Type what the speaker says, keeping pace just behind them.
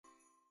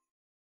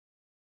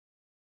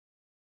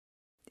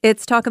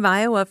It's Talk of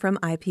Iowa from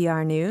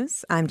IPR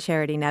News. I'm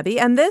Charity Nebbe,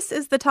 and this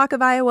is the Talk of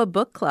Iowa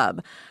Book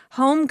Club.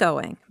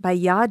 Homegoing by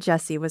Yaa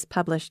Gyasi was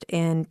published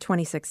in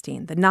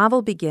 2016. The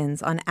novel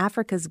begins on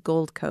Africa's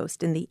Gold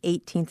Coast in the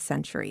 18th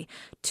century.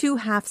 Two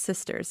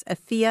half-sisters,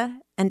 Afia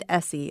and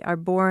Essie, are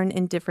born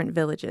in different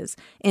villages,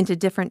 into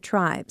different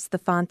tribes, the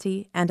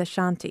Fanti and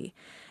Ashanti.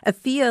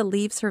 Afia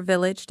leaves her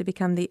village to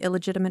become the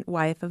illegitimate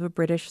wife of a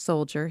British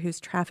soldier who's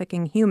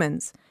trafficking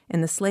humans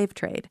in the slave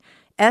trade.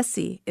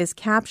 Essie is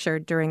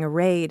captured during a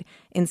raid,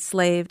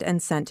 enslaved,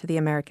 and sent to the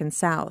American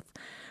South.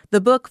 The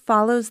book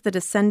follows the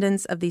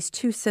descendants of these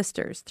two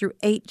sisters through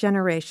 8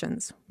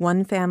 generations,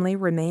 one family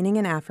remaining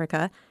in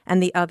Africa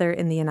and the other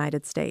in the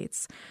United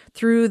States.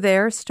 Through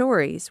their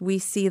stories, we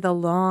see the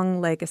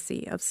long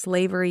legacy of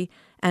slavery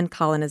and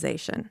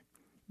colonization.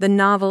 The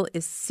novel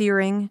is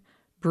searing,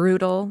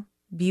 brutal,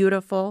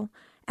 beautiful,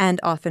 and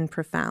often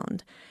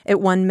profound. It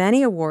won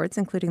many awards,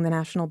 including the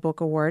National Book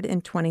Award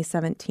in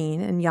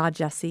 2017, and Yaa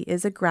Gyasi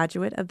is a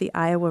graduate of the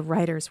Iowa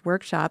Writers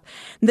Workshop.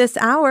 This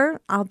hour,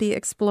 I'll be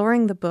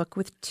exploring the book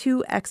with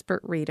 2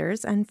 expert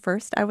readers, and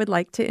first I would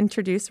like to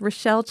introduce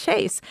Rochelle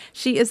Chase.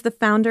 She is the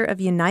founder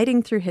of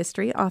Uniting Through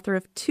History, author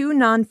of 2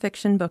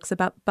 nonfiction books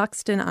about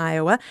Buxton,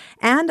 Iowa,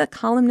 and a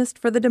columnist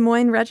for the Des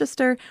Moines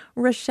Register.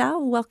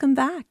 Rochelle, welcome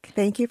back.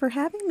 Thank you for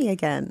having me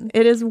again.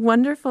 It is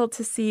wonderful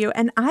to see you,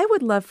 and I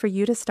would love for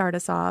you to start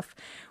us off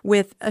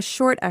with a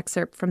short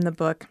excerpt from the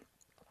book.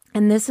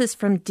 And this is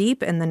from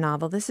deep in the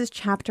novel. This is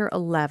chapter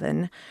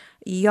 11.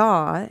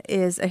 Yaa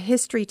is a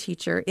history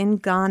teacher in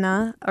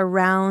Ghana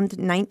around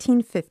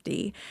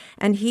 1950,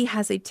 and he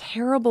has a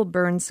terrible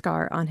burn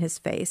scar on his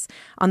face.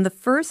 On the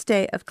first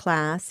day of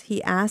class,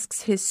 he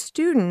asks his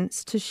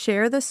students to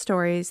share the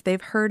stories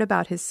they've heard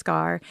about his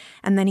scar,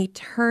 and then he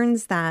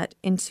turns that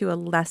into a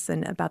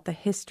lesson about the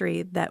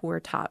history that we're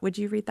taught. Would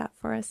you read that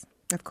for us?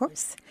 Of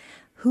course.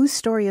 Whose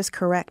story is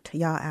correct?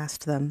 Yaa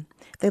asked them.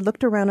 They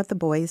looked around at the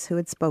boys who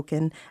had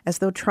spoken, as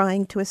though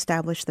trying to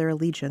establish their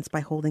allegiance by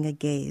holding a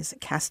gaze,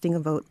 casting a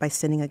vote by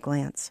sending a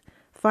glance.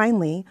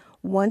 Finally,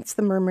 once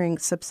the murmuring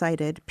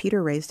subsided,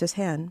 Peter raised his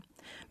hand.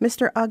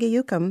 Mr.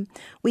 Agiyukum,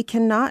 we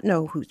cannot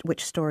know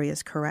which story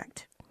is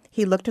correct.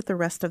 He looked at the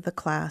rest of the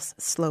class,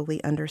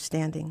 slowly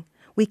understanding.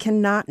 We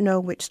cannot know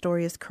which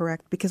story is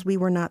correct because we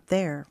were not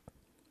there.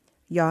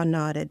 Yaa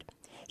nodded.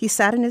 He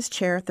sat in his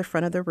chair at the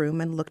front of the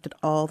room and looked at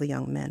all the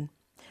young men.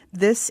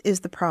 This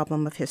is the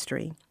problem of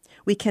history.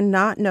 We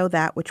cannot know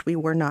that which we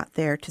were not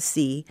there to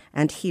see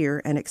and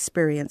hear and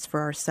experience for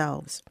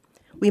ourselves.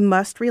 We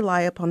must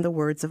rely upon the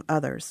words of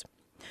others.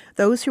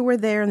 Those who were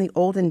there in the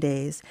olden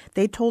days,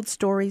 they told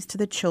stories to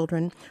the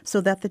children so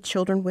that the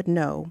children would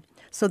know,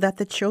 so that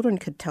the children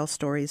could tell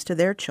stories to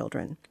their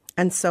children,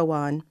 and so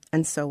on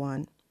and so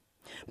on.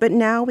 But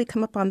now we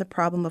come upon the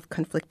problem of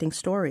conflicting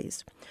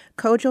stories.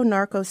 Kojo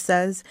Narko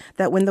says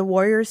that when the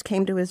warriors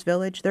came to his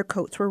village, their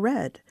coats were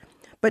red.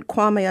 But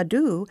Kwame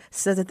Adu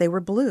says that they were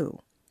blue.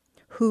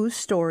 Whose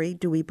story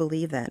do we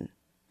believe then?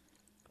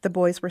 The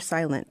boys were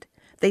silent.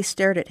 They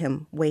stared at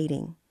him,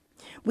 waiting.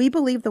 We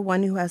believe the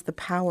one who has the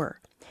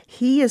power.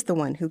 He is the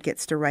one who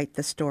gets to write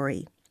the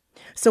story.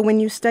 So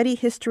when you study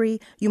history,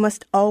 you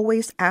must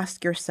always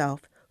ask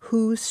yourself,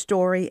 whose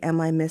story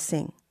am I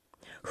missing?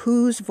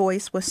 Whose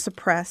voice was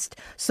suppressed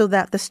so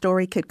that the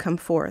story could come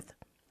forth?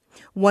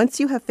 Once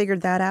you have figured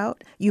that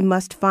out, you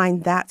must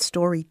find that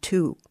story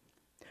too.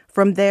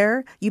 From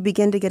there, you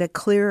begin to get a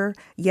clearer,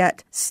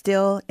 yet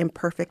still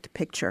imperfect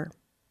picture.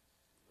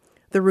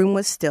 The room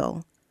was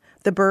still.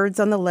 The birds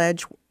on the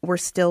ledge were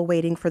still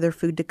waiting for their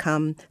food to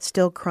come,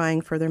 still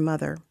crying for their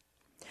mother.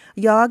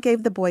 Yaa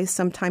gave the boys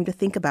some time to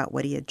think about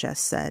what he had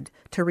just said,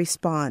 to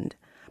respond.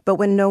 But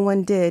when no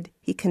one did,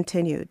 he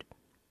continued.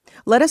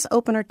 Let us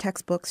open our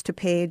textbooks to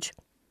page.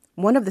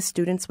 One of the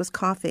students was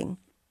coughing.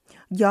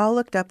 Yaa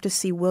looked up to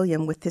see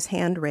William with his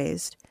hand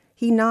raised.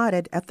 He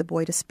nodded at the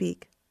boy to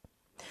speak.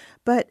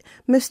 But,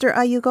 Mr.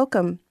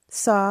 Ayugokum,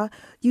 Sa,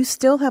 you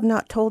still have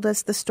not told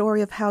us the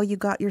story of how you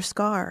got your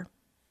scar.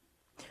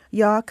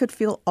 Yaa could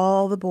feel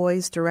all the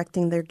boys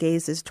directing their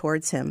gazes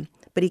towards him,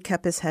 but he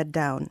kept his head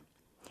down.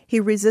 He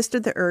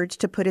resisted the urge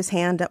to put his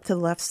hand up to the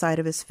left side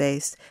of his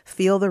face,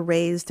 feel the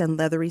raised and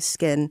leathery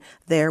skin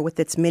there with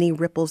its many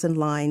ripples and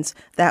lines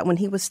that, when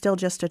he was still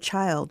just a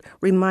child,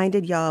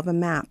 reminded Yaa of a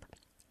map.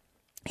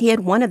 He had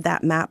wanted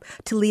that map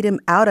to lead him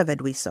out of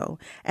Edwiso,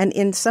 and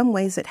in some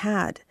ways it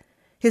had.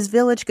 His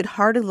village could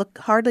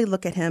hardly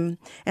look at him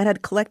and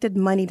had collected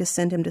money to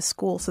send him to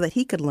school so that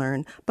he could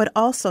learn, but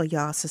also,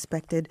 Yaa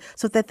suspected,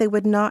 so that they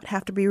would not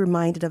have to be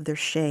reminded of their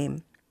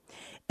shame.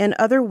 In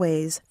other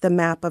ways, the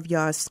map of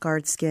Yaa's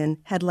scarred skin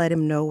had led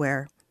him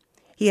nowhere.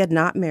 He had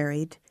not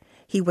married.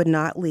 He would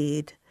not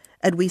lead.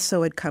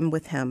 Edwiso had come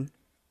with him.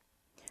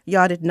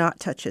 Yaa did not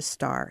touch his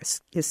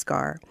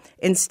scar.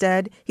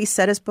 Instead, he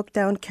set his book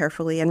down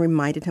carefully and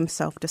reminded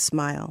himself to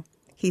smile.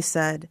 He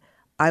said,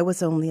 I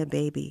was only a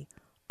baby.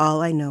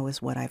 All I know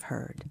is what I've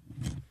heard.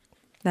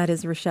 That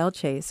is Rochelle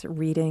Chase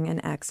reading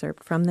an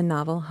excerpt from the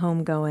novel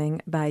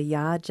Homegoing by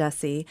Yaa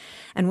Gyasi.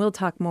 And we'll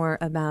talk more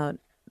about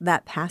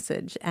that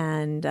passage.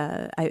 And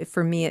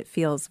for me, it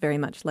feels very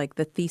much like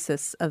the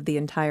thesis of the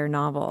entire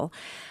novel.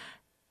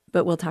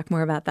 But we'll talk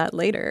more about that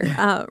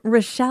later.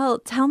 Rochelle,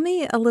 tell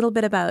me a little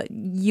bit about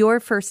your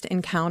first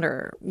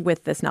encounter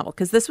with this novel,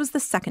 because this was the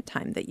second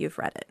time that you've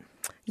read it.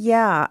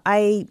 Yeah,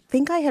 I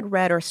think I had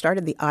read or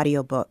started the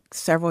audiobook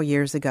several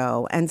years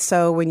ago. And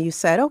so when you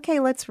said, okay,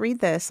 let's read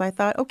this, I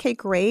thought, okay,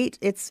 great,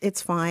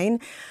 it's fine.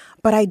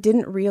 But I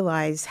didn't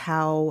realize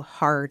how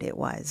hard it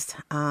was.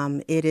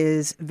 It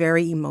is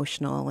very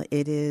emotional.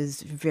 It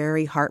is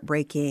very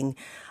heartbreaking.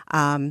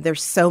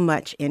 There's so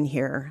much in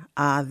here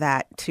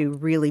that to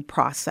really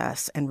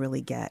process and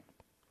really get.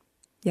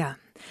 Yeah.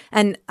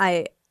 And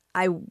I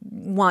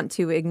want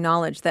to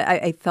acknowledge that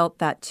I felt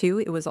that too.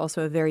 It was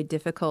also a very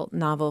difficult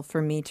novel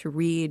for me to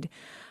read,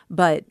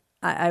 but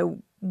I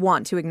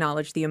want to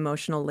acknowledge the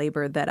emotional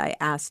labor that I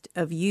asked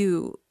of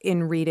you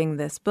in reading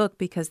this book,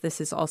 because this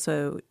is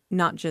also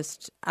not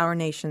just our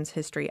nation's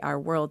history, our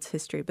world's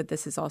history, but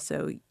this is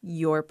also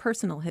your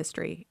personal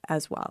history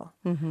as well.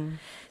 Mm-hmm.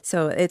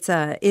 So it's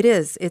a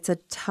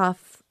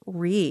tough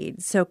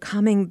read. So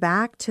coming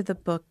back to the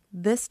book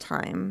this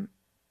time,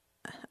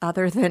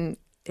 other than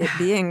it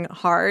being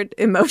hard,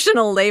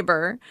 emotional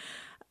labor,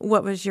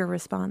 what was your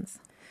response?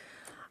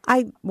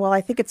 I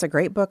think it's a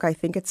great book. I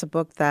think it's a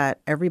book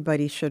that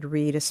everybody should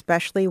read,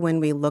 especially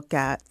when we look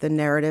at the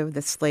narrative,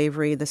 the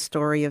slavery, the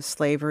story of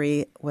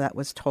slavery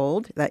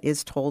that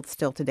is told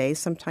still today,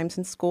 sometimes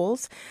in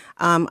schools.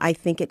 I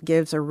think it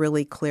gives a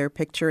really clear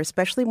picture,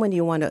 especially when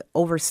you want to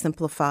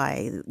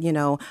oversimplify,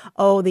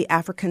 the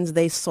Africans,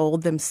 they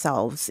sold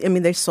themselves. I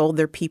mean, they sold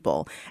their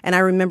people. And I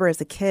remember as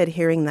a kid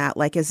hearing that,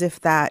 like as if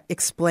that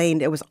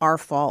explained it was our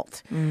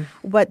fault.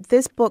 But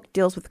this book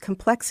deals with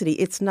complexity.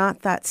 It's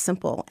not that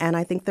simple. And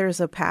I think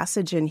there's a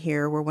passage in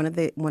here where one of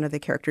the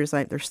characters,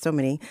 there's so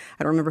many,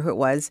 I don't remember who it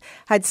was,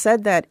 had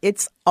said that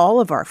it's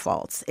all of our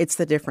faults. It's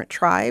the different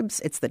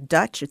tribes, it's the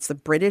Dutch, it's the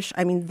British.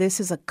 I mean,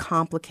 this is a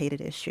complicated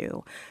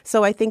issue.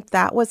 So I think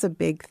that was a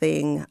big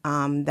thing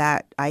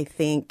that I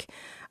think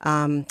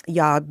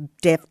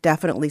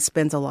definitely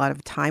spends a lot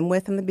of time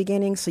with in the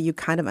beginning. So you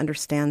kind of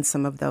understand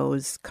some of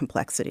those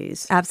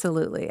complexities.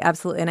 Absolutely.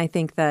 Absolutely. And I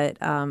think that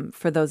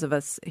for those of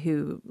us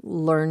who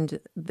learned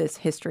this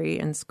history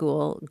in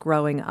school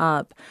growing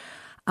up,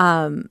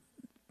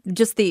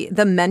 just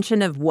the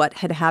mention of what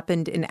had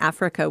happened in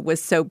Africa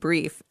was so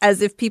brief,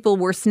 as if people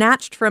were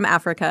snatched from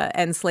Africa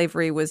and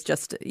slavery was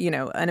just,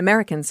 an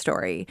American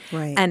story.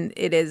 Right. And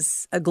it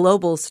is a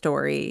global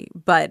story.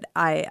 But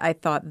I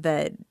thought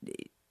that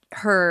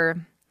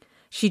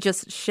she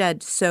just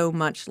shed so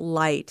much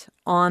light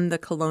on the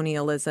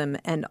colonialism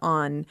and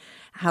on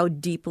how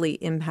deeply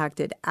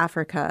impacted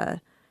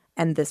Africa,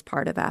 and this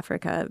part of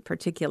Africa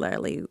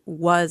particularly,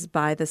 was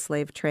by the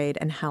slave trade,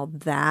 and how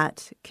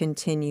that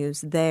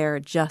continues there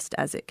just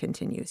as it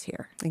continues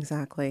here.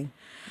 Exactly.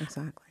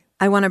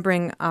 I want to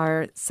bring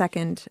our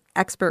second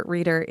expert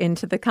reader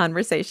into the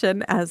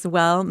conversation as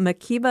well.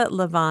 Makiba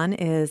Lavan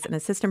is an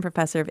assistant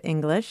professor of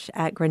English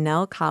at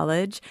Grinnell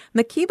College.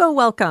 Makiba,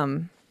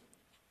 welcome.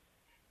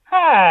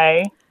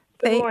 Hi.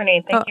 Good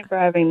morning. Thank you for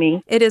having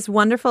me. It is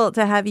wonderful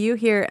to have you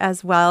here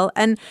as well.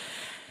 And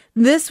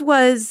this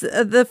was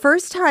the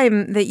first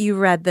time that you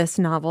read this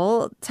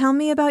novel. Tell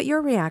me about your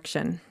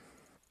reaction.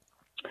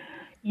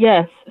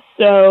 Yes.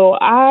 So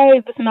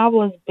this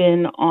novel has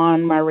been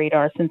on my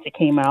radar since it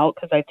came out,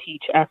 because I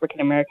teach African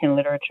American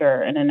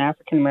literature in an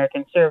African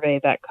American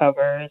survey that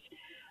covers,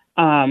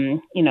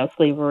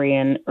 slavery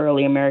and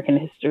early American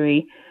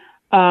history.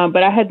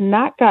 But I had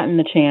not gotten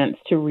the chance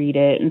to read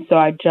it. And so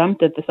I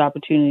jumped at this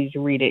opportunity to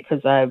read it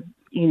because I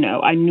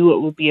knew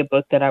it would be a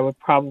book that I would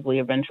probably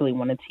eventually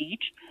want to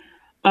teach.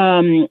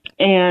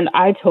 And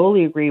I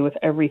totally agree with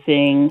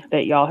everything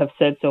that y'all have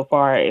said so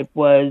far. It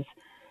was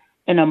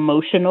an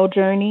emotional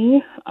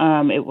journey.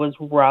 It was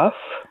rough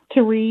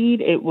to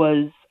read.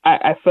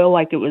 I feel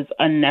like it was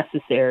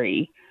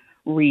unnecessary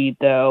read,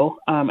 though,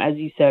 as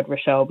you said,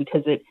 Rochelle,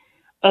 because it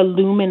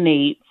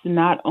illuminates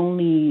not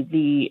only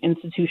the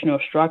institutional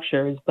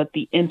structures, but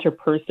the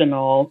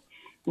interpersonal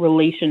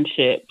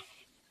relationships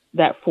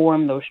that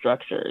form those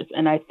structures.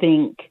 And I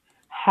think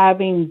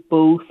having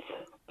both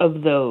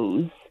of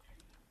those,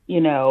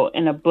 in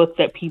a book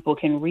that people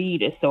can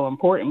read is so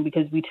important,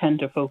 because we tend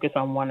to focus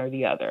on one or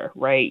the other,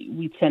 right?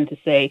 We tend to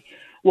say,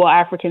 well,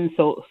 Africans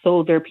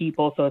sold their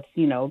people, so it's,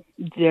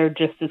 they're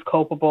just as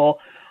culpable.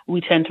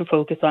 We tend to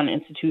focus on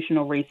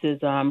institutional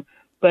racism,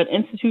 but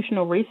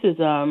institutional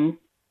racism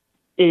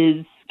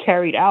is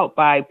carried out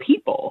by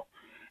people.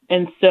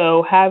 And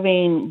so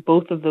having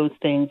both of those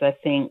things, I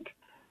think,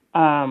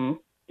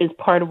 is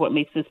part of what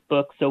makes this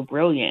book so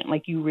brilliant.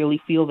 Like, you really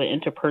feel the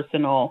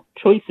interpersonal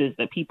choices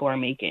that people are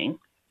making.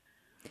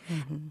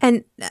 Mm-hmm.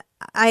 And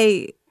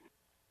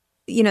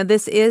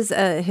this is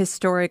a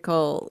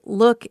historical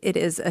look. It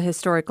is a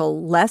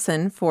historical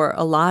lesson for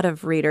a lot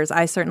of readers.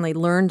 I certainly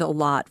learned a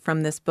lot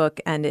from this book,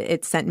 and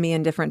it sent me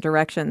in different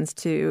directions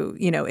to,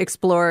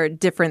 explore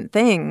different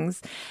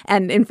things.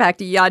 And in fact,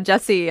 Yaa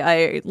Gyasi,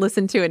 I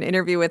listened to an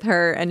interview with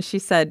her, and she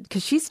said,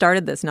 because she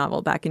started this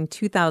novel back in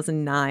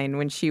 2009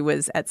 when she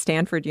was at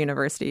Stanford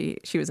University.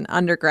 She was an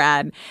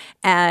undergrad,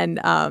 and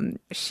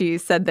she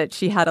said that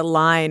she had a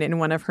line in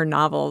one of her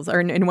novels or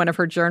in one of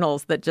her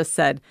journals that just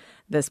said,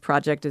 "This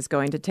project is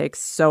going to take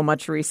so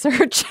much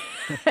research."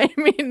 I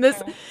mean,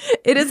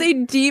 it is a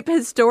deep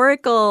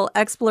historical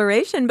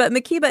exploration, but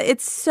Makiba,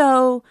 it's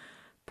so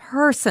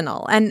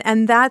personal.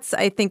 And that's,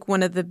 I think,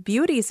 one of the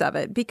beauties of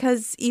it,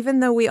 because even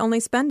though we only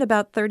spend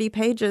about 30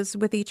 pages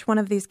with each one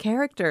of these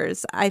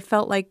characters, I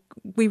felt like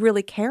we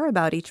really care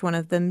about each one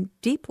of them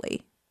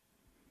deeply.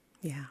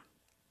 Yeah.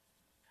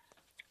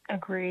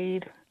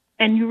 Agreed.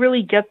 And you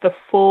only get the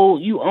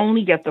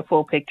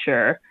full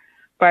picture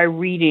by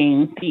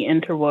reading the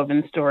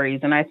interwoven stories.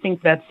 And I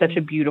think that's such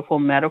a beautiful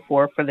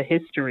metaphor for the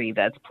history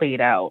that's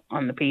played out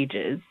on the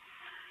pages.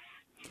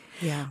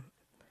 Yeah.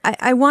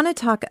 I want to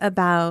talk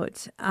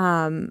about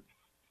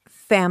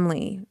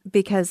family,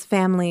 because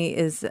family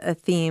is a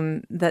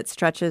theme that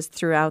stretches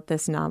throughout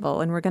this novel.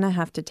 And we're going to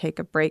have to take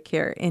a break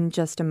here in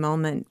just a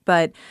moment.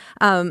 But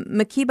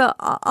Makiba,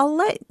 I'll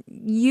let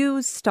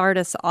you start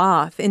us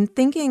off in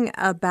thinking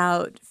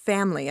about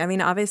family. I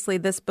mean, obviously,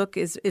 this book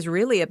is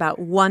really about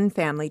one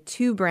family,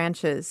 two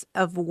branches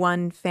of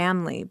one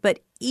family. But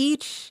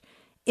each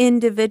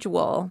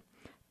individual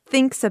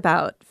thinks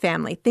about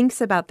family,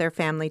 thinks about their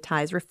family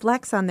ties,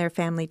 reflects on their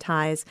family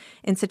ties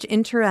in such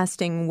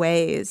interesting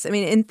ways. I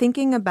mean, in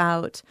thinking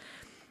about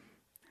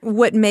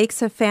what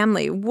makes a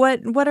family,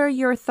 what are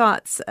your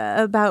thoughts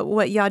about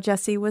what Yaa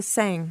Gyasi was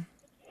saying?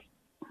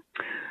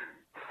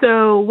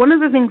 So one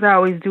of the things I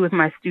always do with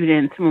my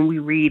students when we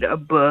read a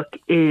book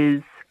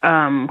is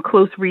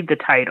close read the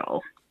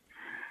title.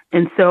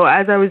 And so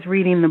as I was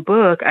reading the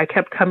book, I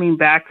kept coming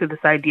back to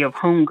this idea of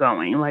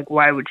homegoing. Like,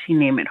 why would she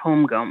name it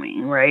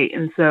Homegoing, right?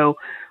 And so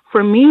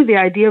for me, the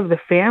idea of the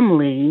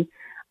family,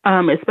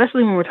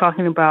 especially when we're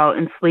talking about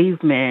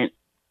enslavement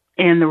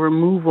and the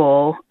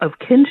removal of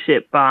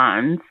kinship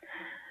bonds,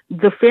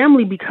 the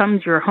family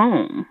becomes your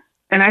home.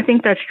 And I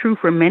think that's true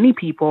for many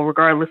people,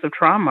 regardless of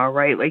trauma,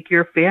 right? Like,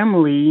 your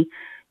family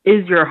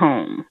is your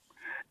home.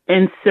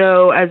 And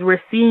so as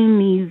we're seeing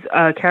these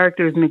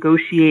characters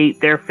negotiate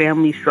their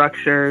family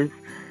structures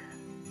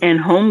and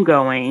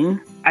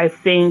homegoing, I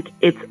think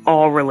it's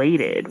all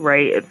related,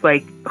 right? It's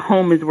like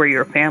home is where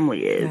your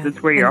family is. Yeah.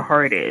 It's where your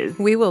heart is.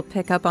 We will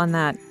pick up on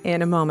that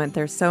in a moment.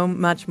 There's so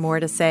much more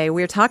to say.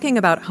 We're talking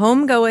about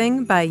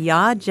Homegoing by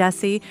Yaa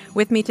Gyasi.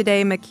 With me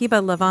today,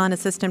 Makiba Lavon,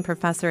 assistant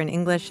professor in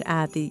English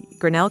at the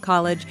Grinnell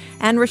College,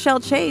 and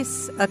Rochelle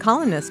Chase, a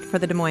columnist for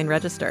the Des Moines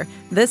Register.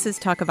 This is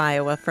Talk of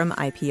Iowa from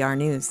IPR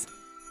News.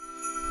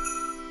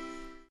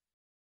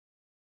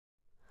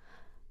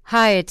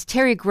 Hi, it's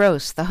Terry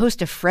Gross, the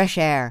host of Fresh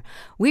Air.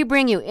 We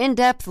bring you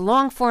in-depth,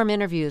 long-form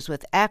interviews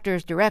with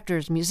actors,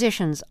 directors,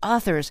 musicians,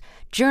 authors,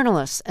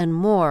 journalists, and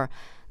more.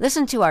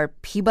 Listen to our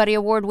Peabody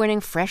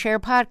Award-winning Fresh Air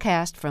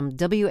podcast from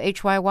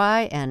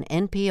WHYY and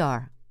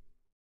NPR.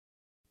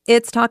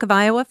 It's Talk of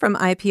Iowa from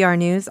IPR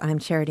News. I'm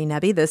Charity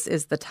Nebbe. This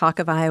is the Talk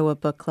of Iowa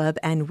Book Club,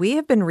 and we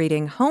have been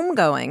reading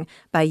Homegoing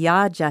by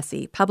Yaa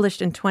Gyasi, published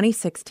in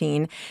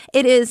 2016.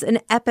 It is an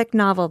epic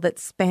novel that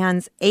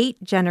spans 8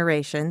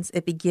 generations.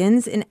 It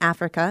begins in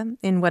Africa,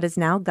 in what is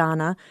now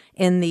Ghana,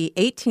 in the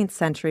 18th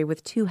century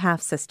with 2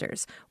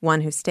 half-sisters,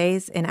 one who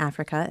stays in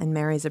Africa and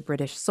marries a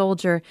British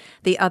soldier.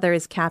 The other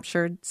is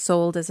captured,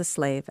 sold as a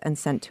slave, and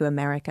sent to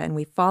America. And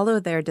we follow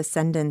their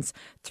descendants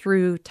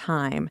through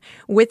time.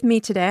 With me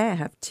today, I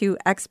have 2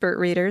 expert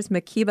readers.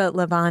 Makiba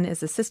Lavon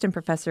is assistant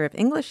professor of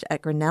English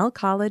at Grinnell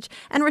College,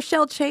 and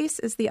Rochelle Chase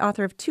is the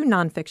author of 2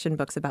 nonfiction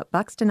books about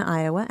Buxton,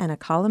 Iowa, and a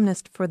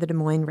columnist for the Des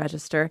Moines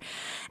Register.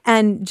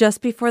 And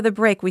just before the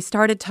break, we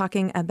started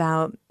talking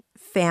about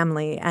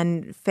family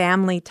and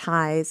family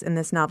ties in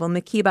this novel.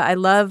 Makiba, I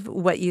love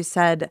what you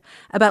said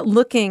about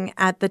looking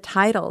at the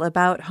title,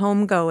 about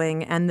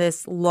homegoing and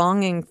this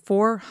longing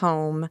for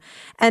home.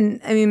 And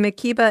I mean,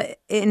 Makiba,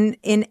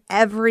 in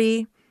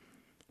every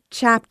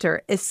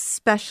chapter,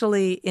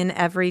 especially in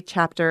every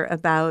chapter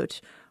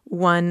about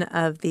one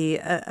of the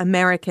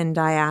American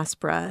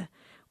diaspora,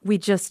 we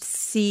just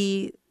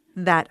see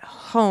that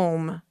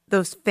home,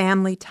 those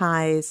family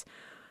ties,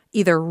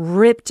 either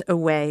ripped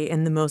away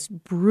in the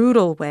most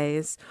brutal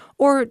ways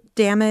or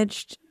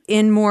damaged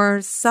in more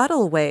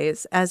subtle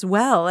ways as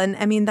well. And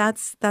I mean,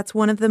 that's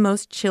one of the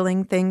most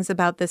chilling things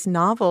about this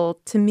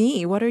novel to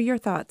me. What are your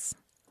thoughts?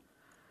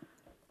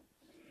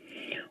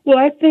 Well,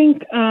 I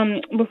think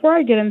before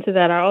I get into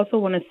that, I also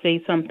want to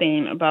say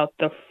something about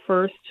the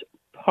first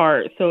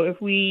part. So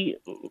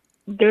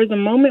there's a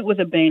moment with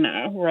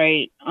Abena,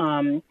 right,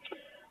 on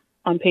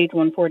page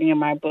 140 in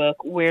my book,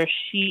 where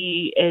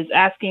she is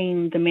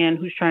asking the man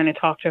who's trying to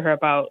talk to her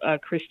about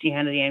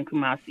Christianity and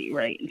Kumasi,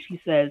 right? And she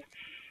says,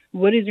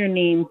 "What is your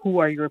name? Who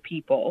are your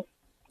people?"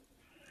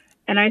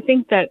 And I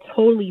think that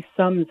totally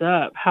sums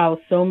up how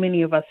so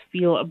many of us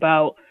feel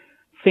about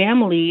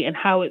family and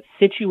how it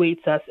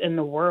situates us in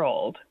the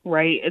world,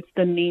 right? It's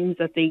the names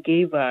that they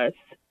gave us,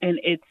 and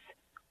it's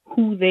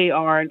who they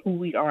are and who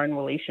we are in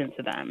relation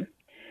to them.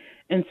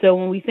 And so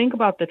when we think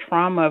about the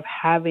trauma of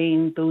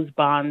having those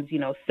bonds,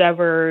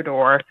 severed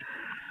or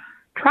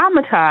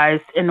traumatized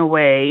in a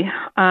way,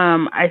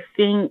 I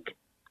think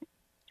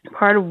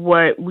part of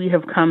what we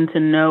have come to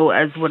know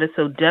as what is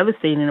so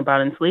devastating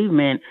about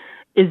enslavement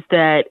is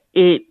that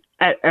it,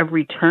 at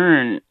every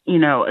turn,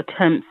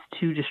 attempts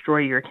to destroy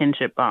your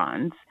kinship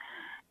bonds.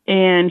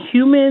 And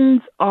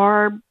humans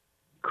are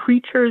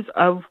creatures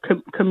of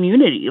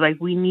community. Like,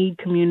 we need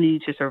community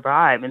to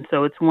survive. And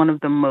so it's one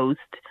of the most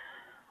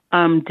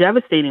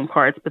devastating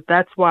parts. But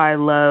that's why I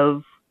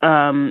love,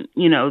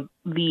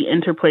 the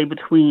interplay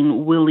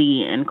between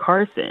Willie and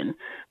Carson,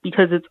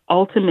 because it's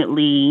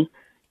ultimately,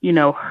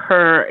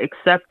 her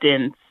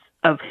acceptance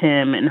of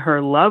him and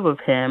her love of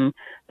him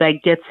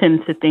that gets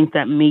him to think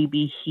that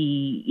maybe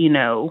he,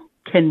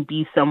 can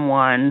be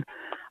someone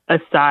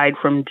aside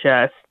from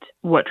just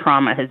what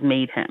trauma has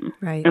made him.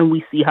 Right. And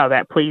we see how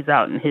that plays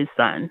out in his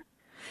son.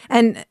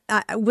 And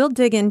we'll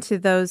dig into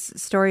those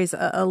stories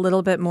a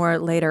little bit more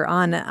later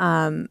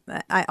on.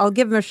 I'll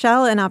give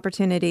Michelle an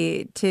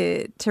opportunity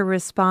to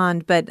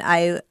respond, but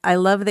I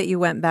love that you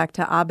went back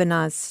to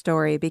Abinah's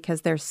story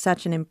because there's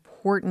such an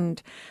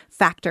important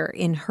factor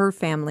in her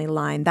family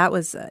line. That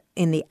was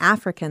in the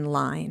African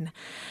line.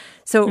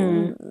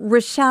 So,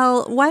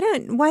 Rochelle, why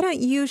don't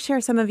you share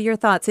some of your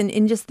thoughts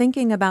in just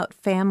thinking about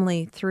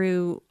family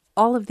through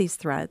all of these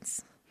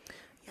threads?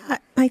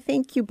 I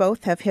think you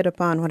both have hit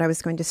upon what I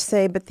was going to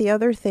say, but the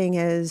other thing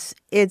is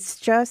it's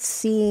just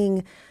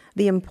seeing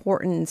the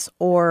importance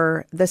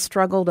or the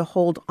struggle to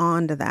hold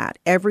on to that.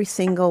 Every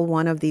single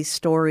one of these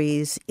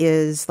stories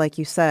is, like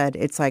you said,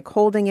 it's like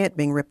holding it,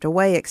 being ripped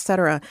away,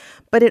 etc.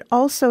 But it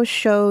also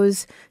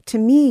shows, to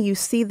me, you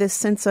see this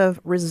sense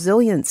of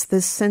resilience,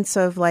 this sense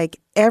of like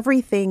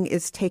everything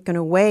is taken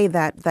away,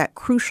 that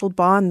crucial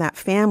bond, that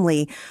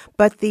family.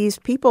 But these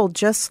people,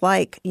 just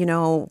like,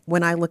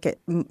 when I look at,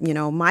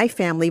 my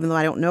family, even though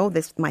I don't know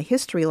my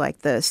history like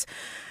this,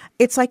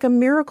 it's like a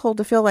miracle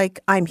to feel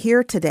like I'm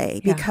here today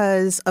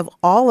because of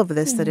all of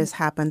this that has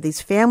happened, these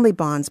family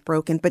bonds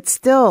broken, but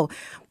still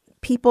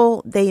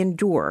people, they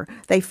endure,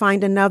 they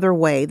find another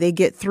way, they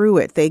get through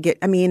it.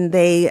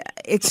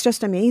 It's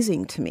just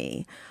amazing to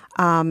me.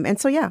 And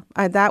so,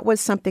 that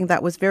was something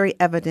that was very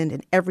evident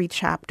in every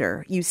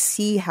chapter. You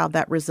see how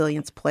that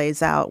resilience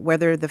plays out,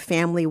 whether the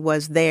family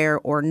was there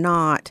or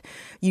not.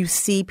 You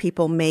see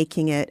people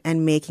making it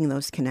and making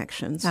those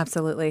connections.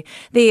 Absolutely.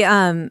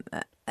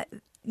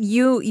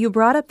 You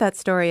brought up that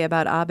story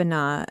about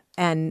Abinah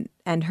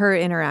and her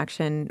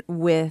interaction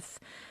with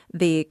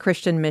the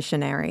Christian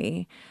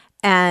missionary.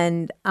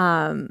 And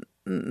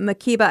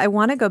Makiba, I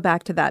want to go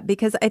back to that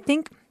because I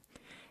think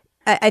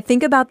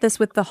about this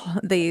with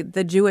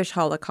the Jewish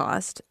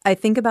Holocaust. I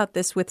think about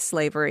this with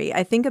slavery.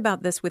 I think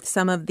about this with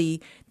some of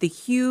the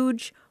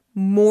huge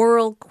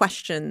moral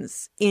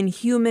questions in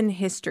human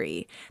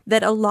history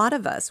that a lot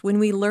of us, when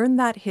we learn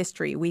that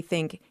history, we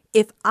think,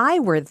 if I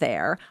were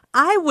there,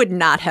 I would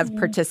not have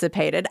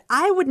participated.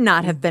 I would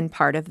not have been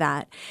part of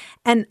that.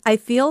 And I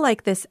feel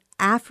like this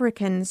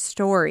African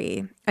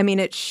story,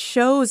 it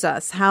shows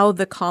us how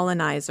the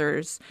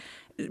colonizers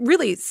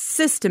really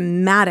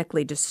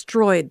systematically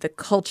destroyed the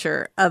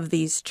culture of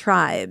these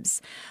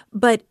tribes.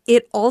 But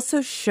it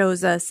also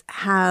shows us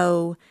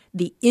how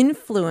the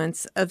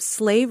influence of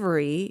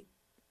slavery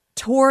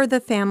tore the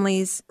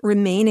families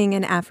remaining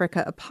in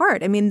Africa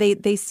apart.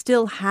 They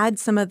still had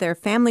some of their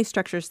family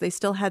structures. They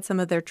still had some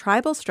of their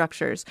tribal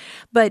structures.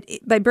 But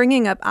by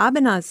bringing up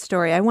Abinah's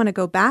story, I want to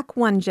go back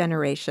one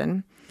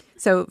generation.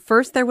 So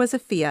first there was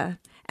Afia,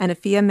 and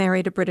Afia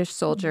married a British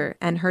soldier,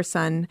 and her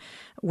son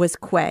was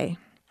Quay.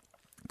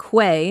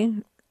 Quay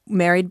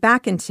married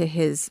back into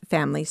his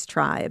family's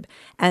tribe,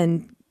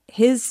 and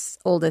his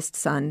oldest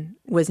son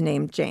was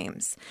named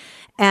James.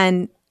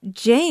 And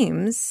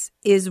James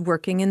is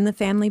working in the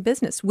family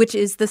business, which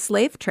is the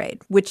slave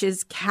trade, which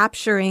is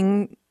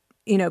capturing,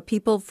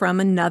 people from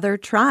another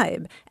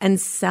tribe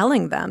and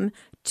selling them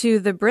to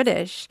the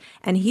British.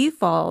 And he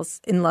falls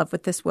in love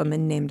with this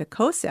woman named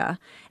Akosia.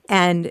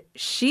 And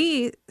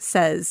she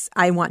says,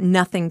 I want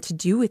nothing to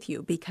do with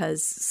you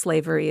because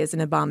slavery is an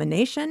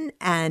abomination.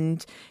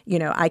 And,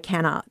 I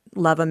cannot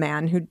love a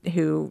man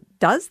who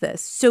does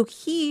this. So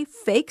he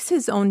fakes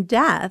his own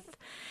death,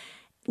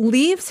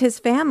 leaves his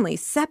family,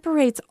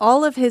 separates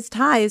all of his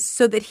ties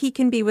so that he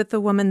can be with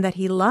the woman that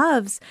he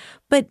loves.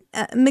 But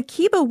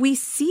Makiba, we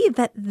see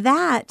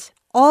that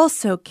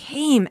also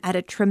came at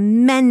a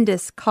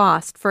tremendous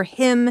cost for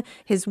him,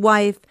 his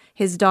wife,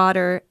 his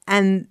daughter,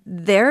 and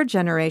their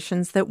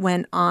generations that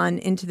went on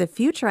into the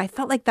future. I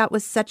felt like that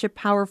was such a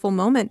powerful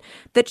moment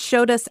that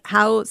showed us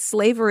how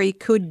slavery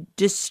could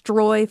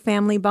destroy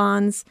family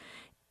bonds,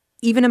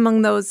 even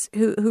among those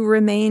who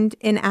remained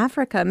in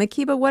Africa.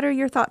 Makiba, what are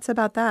your thoughts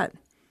about that?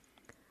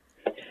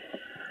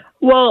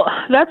 Well,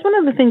 that's one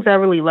of the things I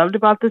really loved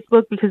about this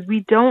book, because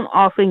we don't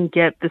often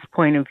get this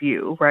point of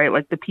view, right?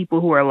 Like the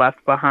people who are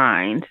left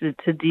behind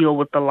to deal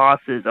with the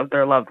losses of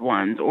their loved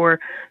ones, or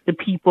the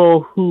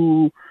people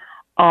who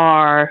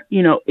are,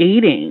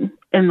 aiding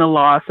in the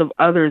loss of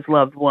others'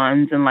 loved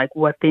ones, and like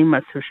what they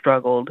must have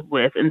struggled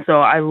with. And so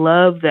I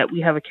love that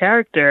we have a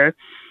character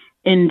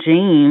in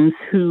James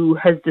who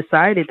has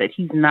decided that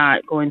he's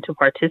not going to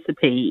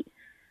participate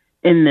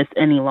in this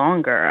any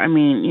longer. I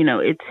mean,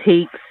 it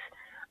takes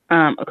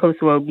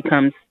Akosua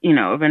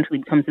eventually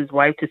becomes his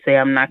wife to say,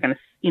 I'm not going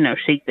to,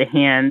 shake the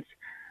hands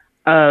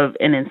of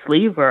an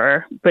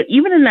enslaver. But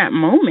even in that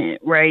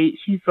moment, right,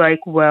 he's like,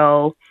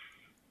 well,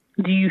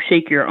 do you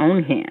shake your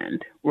own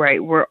hand,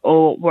 right? We're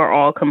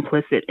all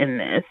complicit in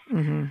this.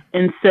 Mm-hmm.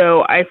 And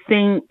so I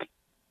think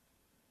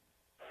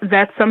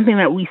that's something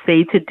that we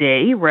say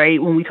today,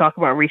 right? When we talk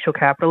about racial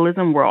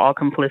capitalism, we're all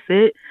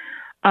complicit.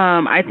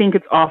 I think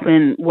it's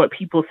often what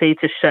people say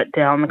to shut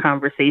down the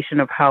conversation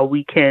of how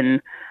we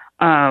can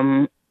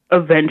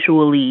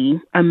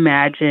eventually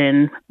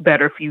imagine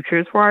better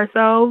futures for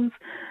ourselves.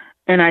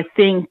 And I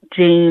think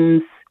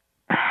James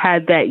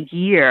had that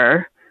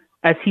year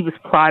as he was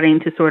plotting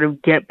to sort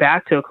of get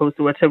back to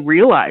Akosua to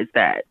realize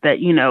that,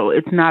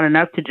 it's not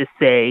enough to just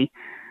say,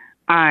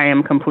 I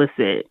am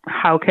complicit.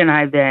 How can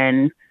I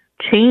then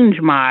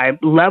change my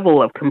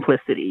level of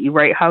complicity,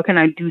 right? How can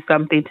I do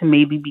something to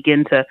maybe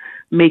begin to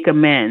make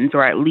amends,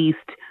 or at least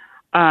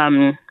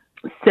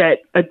set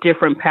a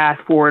different path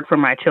forward for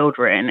my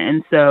children?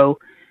 And so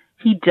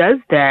he does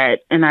that.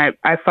 And I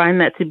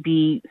find that to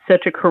be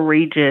such a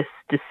courageous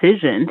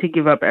decision, to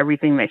give up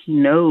everything that he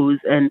knows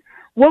and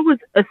what was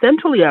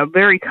essentially a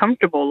very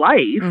comfortable life.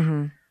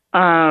 Mm-hmm.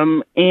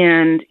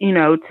 And,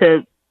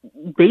 to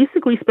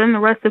basically spend the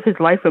rest of his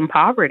life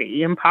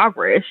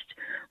impoverished,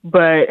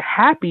 but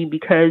happy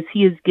because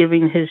he is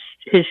giving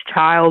his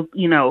child,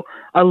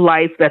 a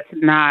life that's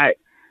not,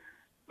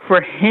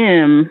 for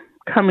him,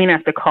 coming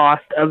at the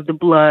cost of the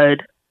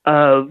blood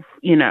of,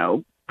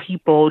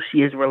 people she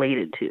is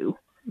related to.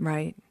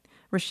 Right.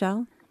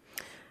 Rochelle?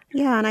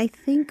 Yeah, and I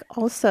think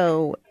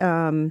also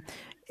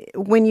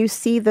when you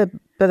see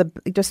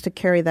just to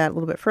carry that a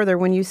little bit further,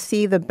 when you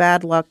see the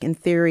bad luck in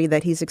theory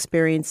that he's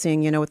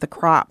experiencing, with the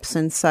crops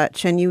and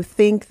such, and you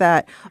think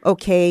that,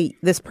 okay,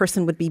 this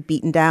person would be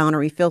beaten down,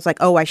 or he feels like,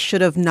 oh, I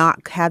should have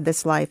not had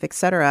this life,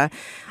 etc.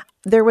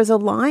 There was a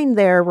line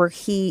there where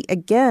he,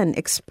 again,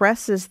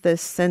 expresses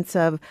this sense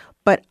of,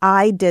 but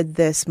I did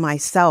this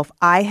myself.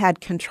 I had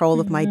control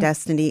of my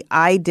destiny.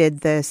 I did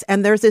this.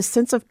 And there's this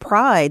sense of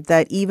pride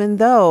that even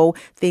though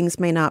things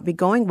may not be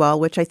going well,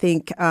 which I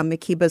think,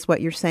 Makiba, is what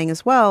you're saying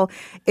as well,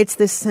 it's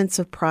this sense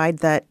of pride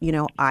that,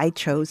 I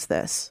chose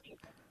this.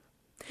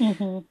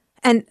 Mm-hmm.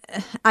 And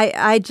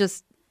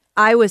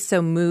I was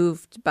so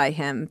moved by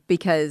him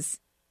because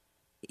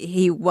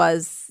he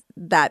was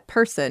that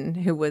person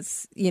who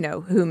was,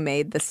 who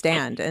made the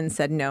stand and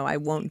said, no, I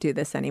won't do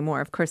this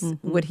anymore. Of course,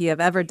 would he have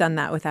ever done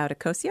that without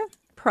Akosua?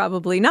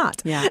 Probably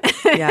not. Yeah.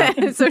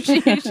 So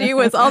she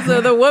was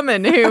also the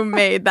woman who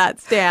made that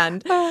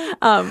stand,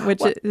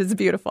 which is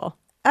beautiful.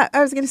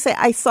 I was going to say,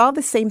 I saw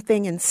the same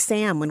thing in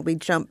Sam when we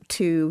jumped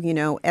to,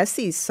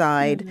 Essie's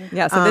side.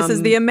 Yeah, so this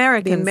is the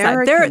American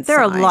side. There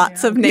are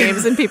lots of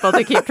names and people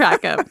to keep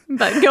track of.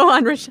 But go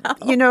on,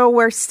 Rochelle.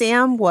 Where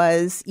Sam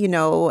was,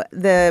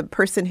 the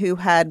person who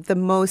had the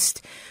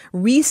most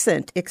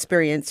recent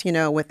experience,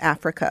 with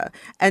Africa.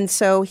 And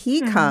so he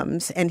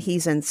comes and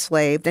he's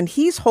enslaved and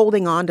he's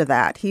holding on to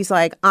that. He's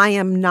like, I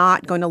am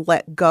not going to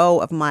let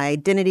go of my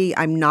identity.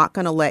 I'm not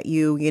going to let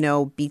you,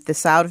 beat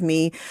this out of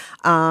me.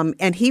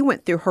 And he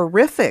went through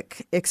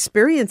horrific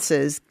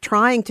experiences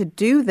trying to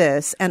do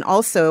this. And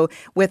also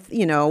with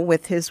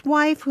his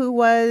wife, who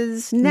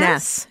was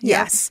Ness.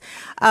 Yes.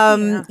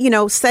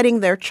 Setting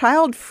their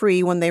child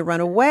free when they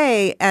run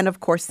away. And of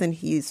course, then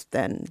he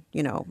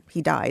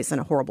dies in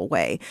a horrible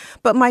way.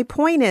 But my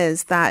point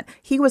is that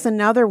he was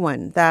another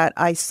one that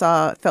I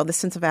felt the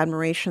sense of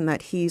admiration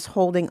that he's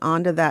holding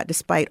on to that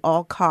despite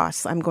all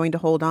costs. I'm going to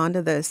hold on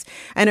to this.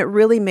 And it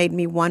really made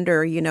me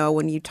wonder,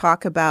 when you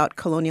talk about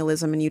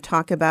colonialism and you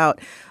talk about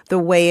the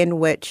way in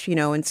which,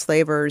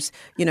 enslavers,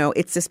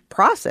 it's this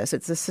process.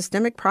 It's a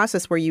systemic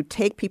process where you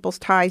take people's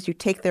ties, you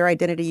take their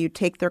identity, you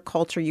take their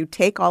culture, you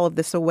take all of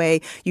this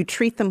away, you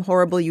treat them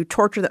horribly, you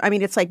torture them. I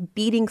mean, it's like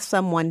beating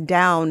someone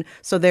down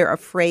so they're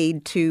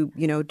afraid to,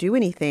 do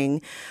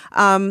anything.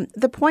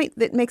 The point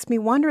that makes me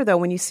wonder, though,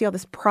 when you see all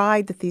this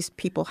pride that these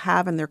people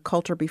have in their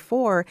culture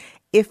before,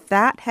 if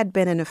that had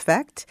been in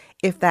effect,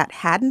 if that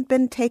hadn't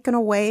been taken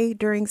away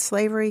during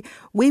slavery,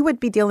 we would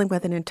be dealing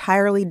with an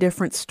entirely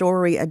different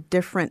story, a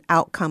different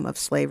outcome of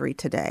slavery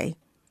today.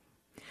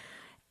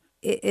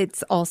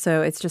 It's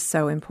just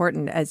so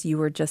important, as you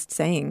were just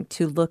saying,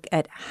 to look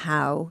at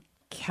how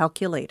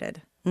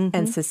calculated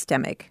and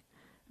systemic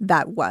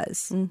that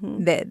was.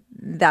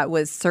 That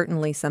was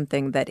certainly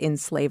something that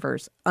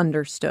enslavers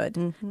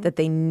understood, that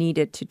they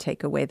needed to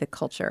take away the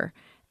culture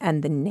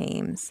and the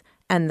names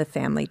and the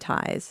family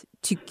ties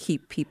to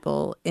keep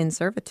people in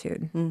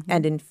servitude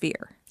and in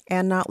fear.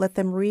 and not let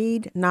them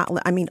read,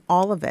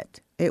 all of it.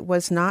 It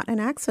was not an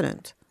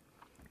accident.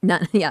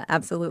 Yeah,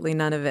 absolutely.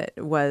 None of it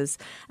was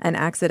an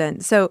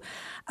accident. So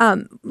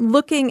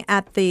looking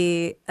at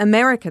the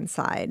American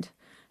side,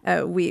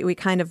 we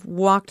kind of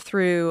walked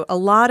through a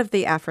lot of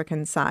the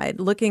African side,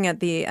 looking at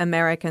the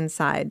American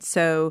side.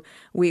 So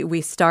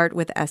we start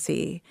with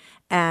Essie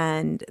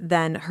and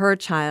then her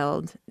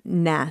child,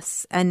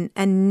 Ness. And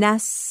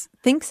Ness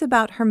thinks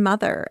about her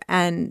mother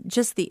and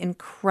just the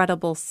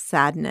incredible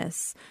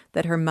sadness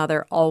that her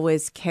mother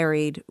always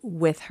carried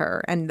with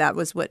her. And that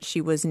was what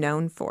she was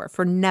known for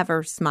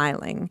never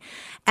smiling.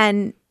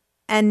 And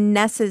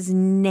Ness's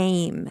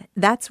name,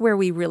 that's where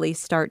we really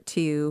start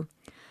to,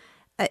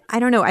 I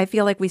don't know, I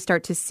feel like we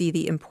start to see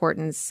the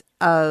importance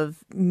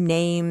of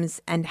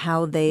names and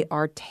how they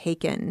are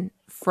taken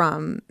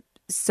from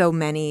so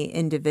many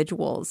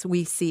individuals.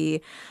 We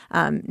see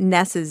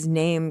Ness's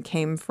name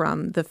came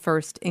from the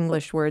first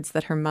English words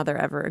that her mother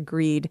ever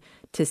agreed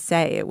to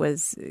say. It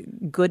was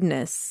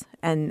goodness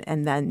and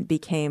then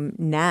became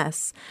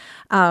Ness.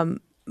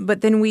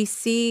 But then we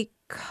see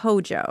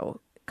Kojo.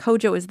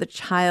 Kojo is the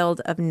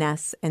child of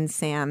Ness and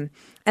Sam.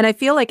 And I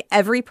feel like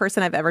every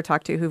person I've ever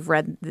talked to who's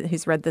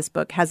read this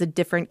book has a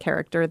different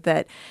character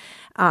that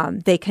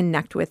they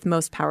connect with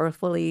most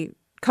powerfully.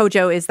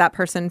 Kojo is that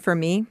person for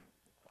me.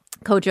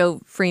 Kojo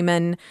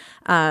Freeman,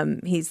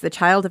 he's the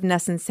child of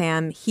Ness and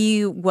Sam.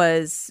 He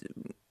was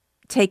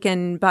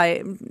taken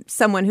by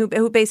someone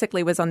who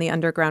basically was on the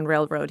Underground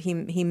Railroad.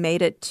 He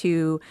made it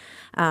to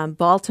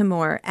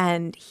Baltimore,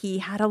 and he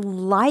had a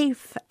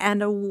life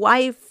and a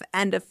wife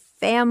and a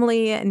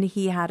family, and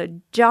he had a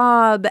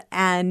job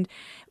and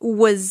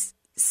was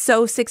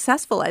so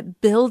successful at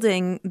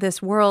building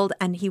this world.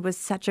 And he was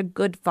such a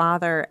good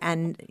father.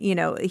 And,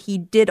 he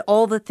did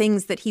all the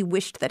things that he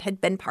wished that had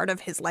been part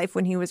of his life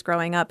when he was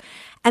growing up.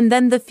 And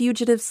then the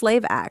Fugitive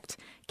Slave Act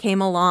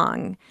came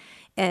along.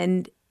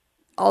 And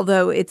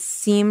although it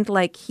seemed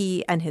like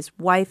he and his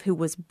wife, who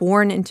was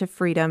born into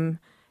freedom,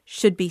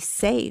 should be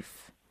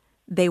safe,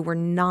 they were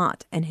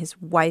not. And his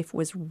wife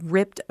was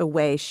ripped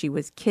away. She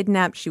was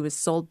kidnapped. She was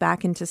sold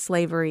back into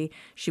slavery.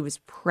 She was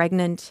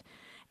pregnant.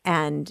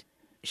 And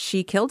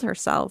she killed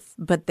herself,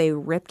 but they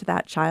ripped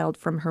that child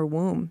from her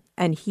womb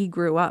and he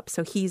grew up.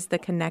 So he's the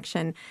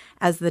connection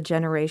as the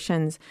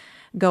generations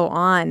go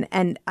on.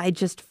 And I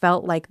just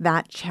felt like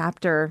that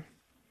chapter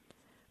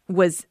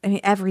was,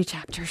 every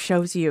chapter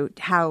shows you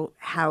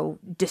how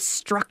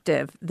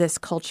destructive this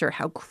culture,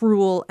 how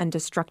cruel and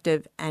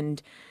destructive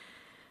and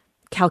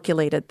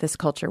calculated this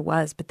culture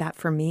was. But that,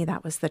 for me,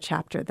 that was the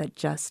chapter that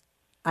just,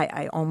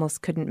 I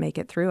almost couldn't make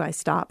it through. I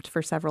stopped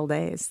for several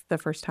days. The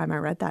first time I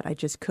read that, I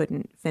just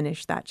couldn't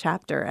finish that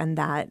chapter. And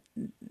that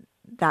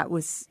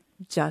was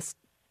just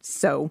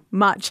so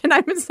much. And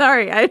I'm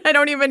sorry, I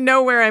don't even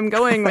know where I'm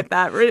going with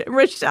that.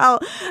 Rochelle,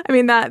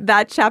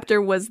 that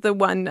chapter was the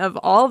one of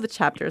all the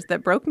chapters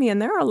that broke me. And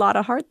there are a lot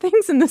of hard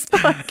things in this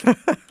book.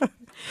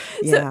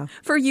 Yeah. So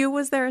for you,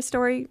 was there a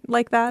story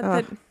like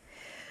that?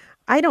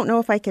 I don't know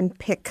if I can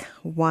pick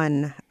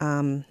one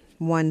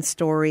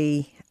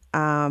story.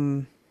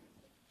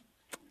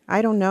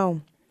 I don't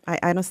know. I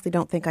honestly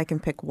don't think I can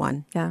pick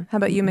one. Yeah. How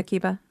about you,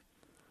 Makiba?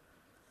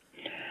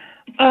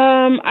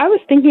 I was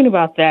thinking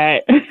about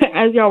that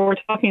as y'all were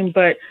talking,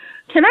 but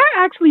can I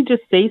actually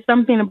just say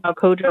something about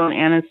Kojo and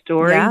Anna's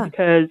story? Yeah.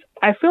 Because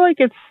I feel like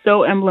it's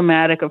so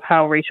emblematic of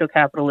how racial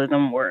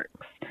capitalism works.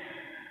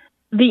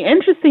 The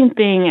interesting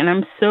thing, and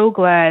I'm so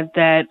glad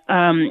that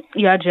Yaa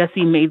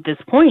Gyasi made this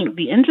point,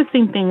 the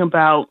interesting thing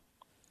about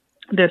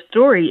their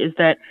story is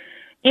that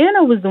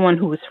Anna was the one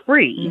who was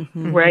free,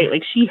 right?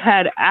 Like, she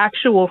had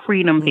actual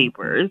freedom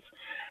papers.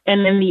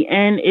 And in the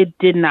end, it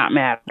did not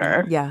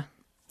matter. Yeah.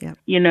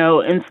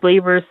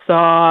 Enslavers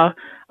saw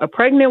a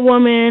pregnant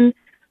woman.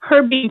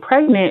 Her being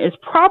pregnant is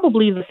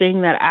probably the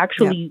thing that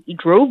actually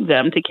drove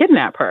them to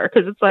kidnap her.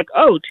 Because it's like,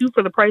 oh, 2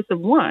 for the price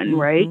of 1,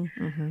 right?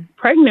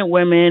 Pregnant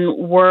women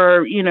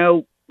were,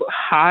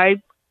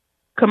 high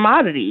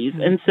commodities.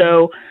 And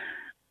so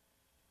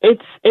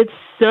it's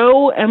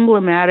so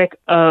emblematic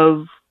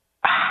of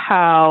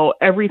how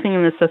everything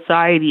in the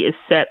society is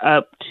set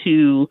up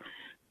to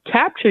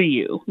capture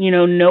you.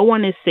 No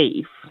one is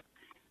safe.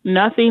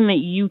 Nothing that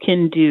you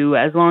can do,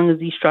 as long as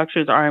these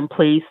structures are in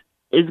place,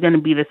 is going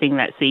to be the thing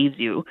that saves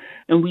you.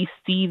 And we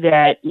see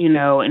that,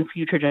 in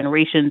future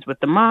generations with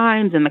the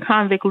mines and the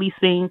convict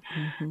leasing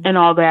and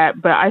all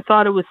that. But I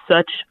thought it was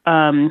such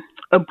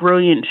a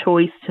brilliant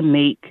choice to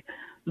make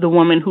the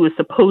woman who is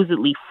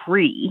supposedly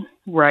free,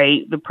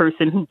 right? The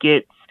person who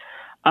gets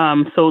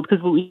sold.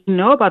 Because what we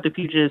know about the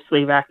Fugitive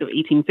Slave Act of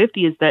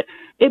 1850 is that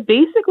it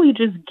basically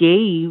just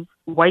gave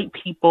white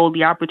people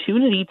the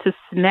opportunity to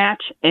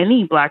snatch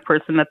any Black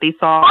person that they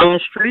saw on the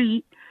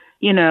street,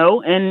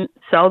 and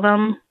sell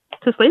them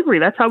to slavery.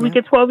 That's how we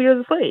get 12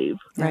 years a slave.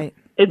 Right.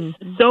 It's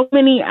so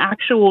many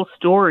actual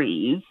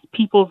stories,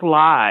 people's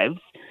lives,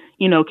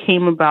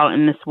 came about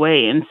in this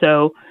way. And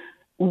so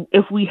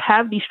if we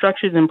have these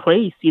structures in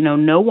place,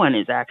 no one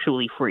is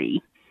actually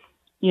free.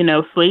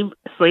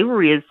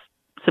 Slavery is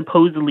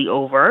supposedly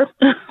over,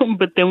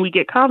 but then we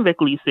get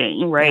convict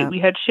leasing, right? Yeah. We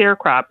had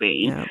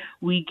sharecropping. Yeah.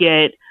 We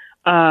get,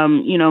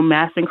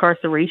 mass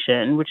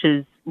incarceration, which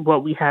is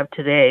what we have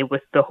today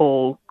with the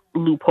whole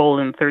loophole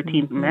in the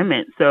 13th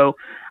Amendment. So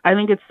I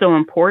think it's so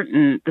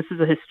important. This is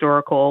a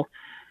historical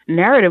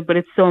narrative, but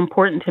it's so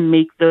important to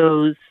make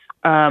those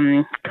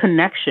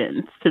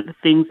connections to the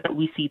things that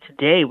we see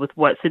today with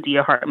what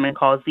Saidiya Hartman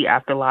calls the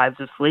afterlives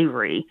of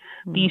slavery.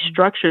 These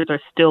structures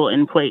are still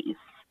in place.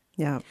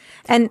 Yeah.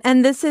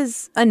 And this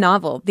is a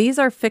novel. These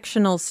are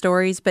fictional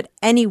stories, but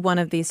any one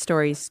of these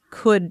stories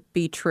could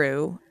be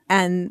true.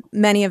 And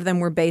many of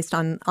them were based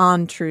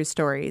on true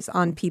stories,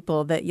 on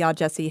people that Yaa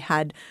Gyasi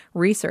had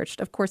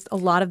researched. Of course, a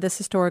lot of this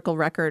historical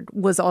record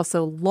was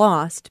also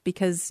lost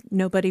because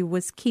nobody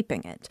was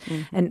keeping it.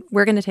 And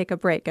we're going to take a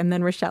break. And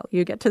then, Rochelle,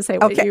 you get to say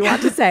what you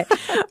want to say.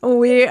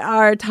 We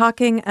are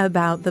talking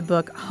about the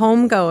book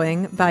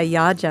Homegoing by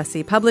Yaa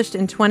Gyasi, published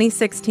in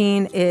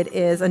 2016. It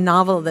is a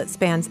novel that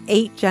spans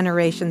 8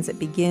 generations. It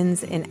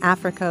begins in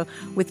Africa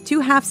with 2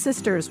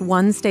 half-sisters.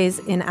 One stays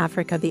in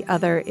Africa. The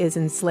other is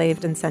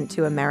enslaved and sent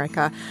to America.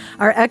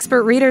 Our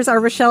expert readers are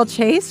Rochelle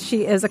Chase.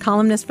 She is a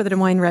columnist for the Des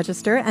Moines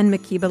Register, and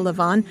Makiba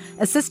Lavon,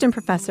 assistant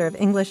professor of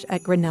English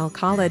at Grinnell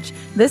College.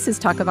 This is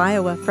Talk of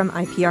Iowa from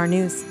IPR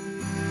News.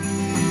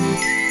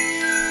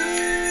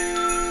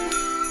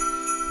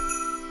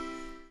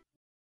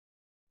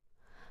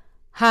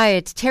 Hi,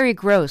 it's Terry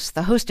Gross,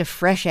 the host of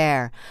Fresh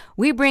Air.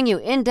 We bring you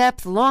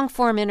in-depth,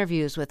 long-form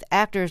interviews with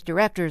actors,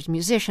 directors,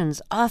 musicians,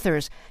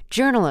 authors,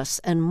 journalists,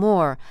 and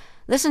more.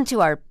 Listen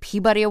to our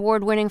Peabody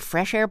Award-winning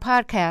Fresh Air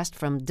podcast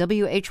from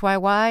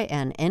WHYY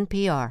and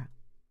NPR.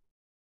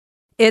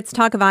 It's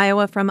Talk of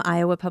Iowa from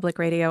Iowa Public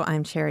Radio.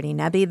 I'm Charity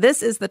Nebbe.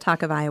 This is the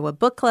Talk of Iowa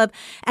Book Club,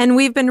 and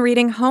we've been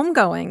reading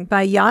Homegoing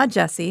by Yaa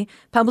Gyasi,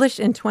 published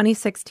in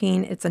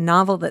 2016. It's a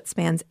novel that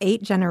spans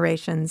 8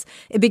 generations.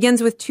 It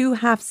begins with 2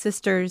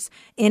 half-sisters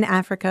in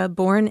Africa,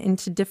 born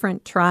into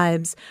different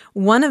tribes.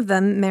 One of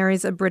them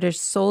marries a British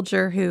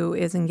soldier who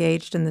is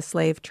engaged in the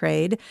slave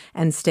trade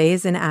and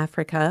stays in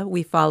Africa.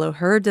 We follow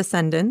her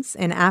descendants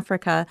in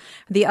Africa.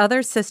 The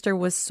other sister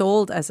was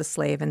sold as a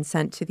slave and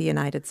sent to the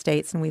United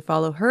States, and we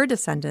follow her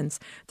descendants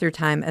through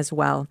time as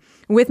well.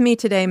 With me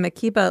today,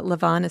 Makiba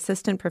Lavon,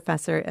 assistant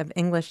professor of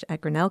English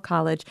at Grinnell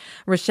College,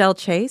 Rochelle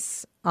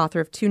Chase,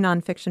 author of 2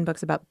 nonfiction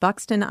books about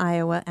Buxton,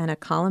 Iowa, and a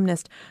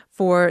columnist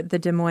for the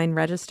Des Moines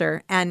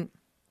Register. And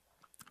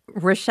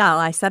Rochelle,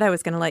 I said I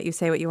was going to let you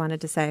say what you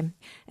wanted to say,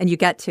 and you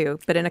get to,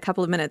 but in a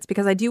couple of minutes,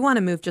 because I do want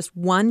to move just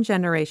one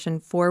generation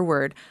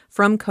forward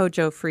from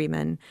Kojo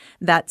Freeman.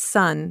 That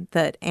son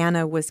that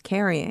Anna was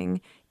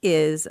carrying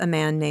is a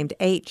man named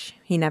H.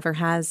 He never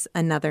has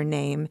another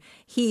name.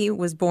 He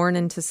was born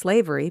into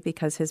slavery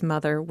because his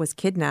mother was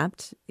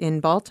kidnapped in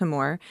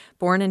Baltimore,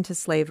 born into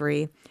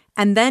slavery.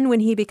 And then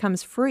when he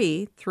becomes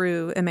free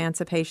through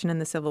emancipation in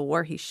the Civil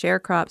War, he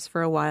sharecrops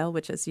for a while,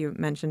 which, as you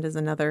mentioned, is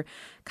another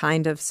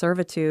kind of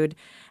servitude.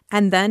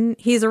 And then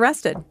he's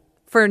arrested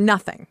for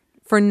nothing,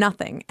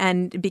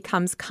 and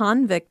becomes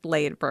convict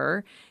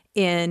labor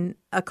in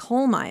a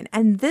coal mine.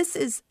 And this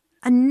is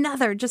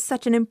another just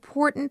such an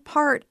important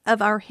part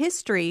of our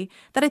history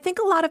that I think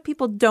a lot of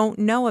people don't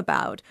know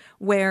about,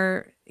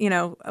 where,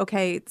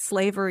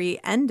 slavery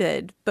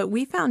ended, but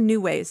we found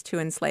new ways to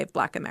enslave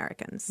Black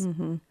Americans.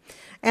 Mm-hmm.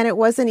 And it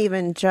wasn't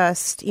even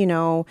just,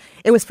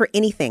 it was for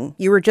anything.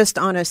 You were just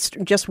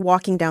just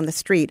walking down the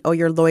street. Oh,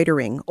 you're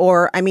loitering.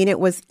 Or, it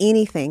was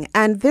anything.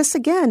 And this,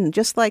 again,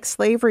 just like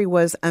slavery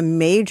was a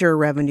major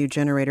revenue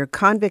generator,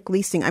 convict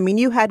leasing.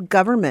 You had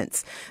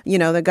governments.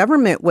 The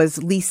government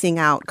was leasing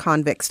out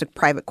convicts to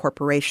private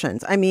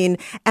corporations. And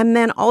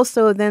then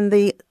also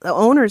the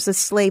owners, the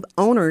slave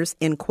owners,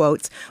 in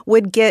quotes,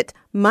 would get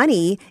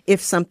money if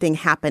something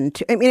happened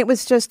to, it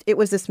was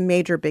this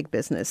major big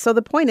business. So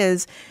the point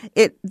is,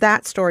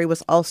 that story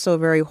was also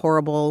very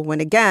horrible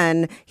when,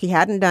 again, he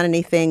hadn't done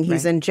anything.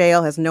 He's in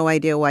jail, has no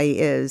idea why he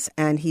is.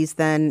 And he's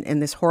then in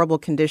these horrible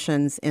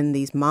conditions in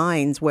these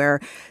mines where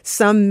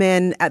some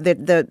men,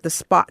 the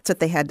spots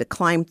that they had to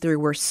climb through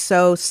were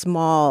so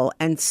small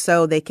and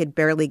so they could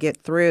barely get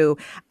through.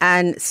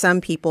 And some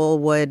people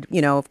would,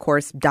 of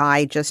course,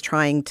 die just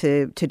trying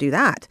to do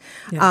that.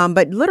 Yeah.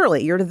 But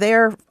literally, you're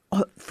there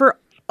for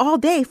all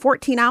day,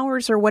 14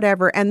 hours or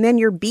whatever, and then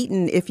you're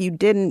beaten if you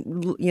didn't,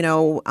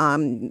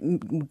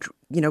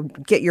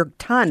 get your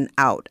ton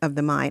out of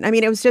the mine.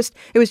 It was just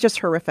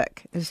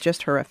horrific. It was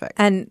just horrific.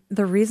 And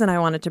the reason I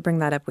wanted to bring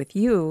that up with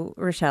you,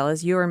 Rochelle,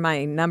 is you are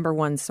my number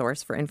one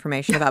source for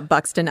information about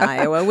Buxton,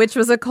 Iowa, which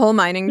was a coal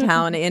mining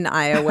town in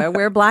Iowa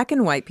where Black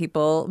and white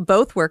people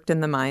both worked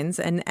in the mines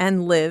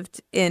and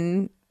lived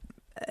in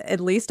at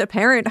least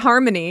apparent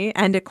harmony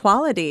and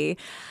equality.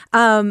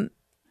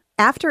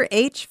 After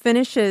H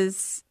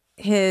finishes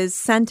his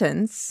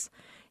sentence,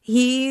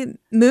 he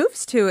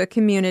moves to a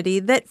community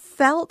that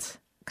felt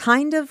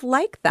kind of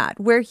like that,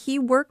 where he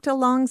worked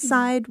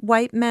alongside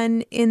white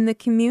men in the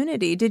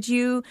community. Did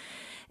you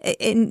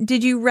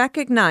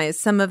recognize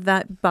some of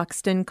that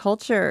Buxton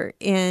culture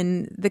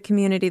in the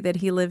community that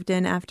he lived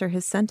in after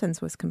his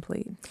sentence was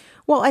complete?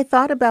 Well, I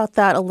thought about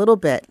that a little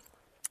bit.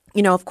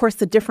 of course,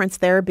 the difference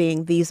there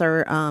being these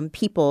are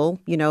people,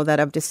 that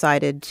have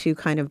decided to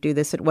kind of do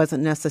this. It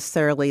wasn't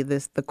necessarily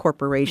the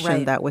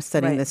corporation that was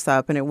setting this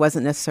up, and it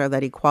wasn't necessarily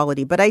that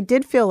equality. But I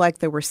did feel like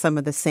there were some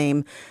of the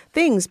same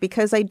things,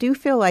 because I do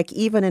feel like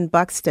even in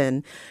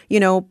Buxton,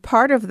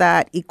 part of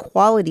that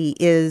equality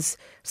is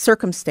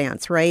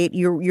circumstance, right?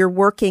 You're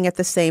working at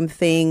the same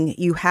thing.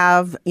 You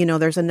have,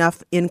 there's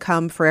enough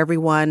income for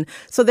everyone.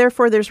 So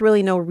therefore, there's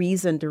really no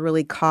reason to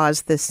really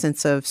cause this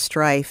sense of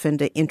strife and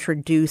to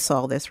introduce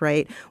all this,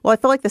 right? Well, I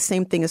feel like the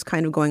same thing is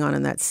kind of going on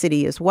in that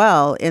city as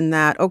well, in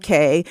that,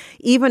 okay,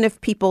 even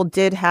if people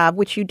did have,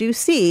 which you do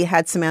see,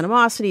 had some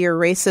animosity or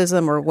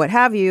racism or what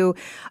have you,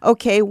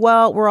 okay,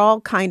 well, we're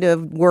all kind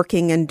of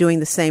working and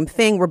doing the same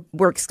thing.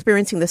 We're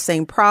experiencing the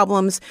same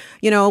problems.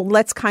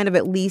 Let's kind of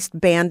at least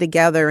band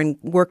together and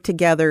work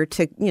together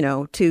to,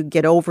 to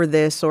get over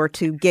this or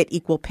to get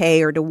equal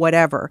pay or to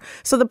whatever.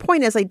 So the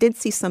point is, I did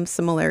see some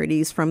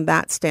similarities from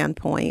that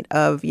standpoint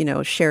of,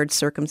 shared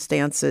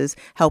circumstances,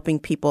 helping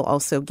people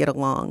also get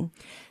along.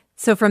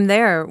 So from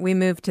there, we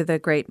moved to the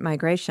Great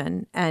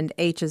Migration, and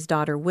H's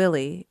daughter,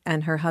 Willie,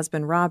 and her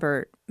husband,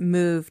 Robert,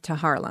 moved to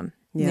Harlem,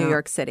 New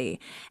York City.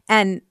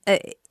 And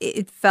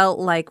it felt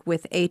like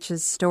with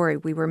H's story,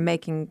 we were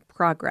making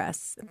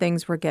progress.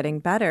 Things were getting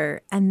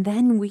better. And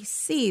then we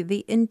see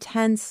the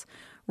intense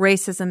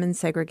racism and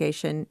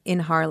segregation in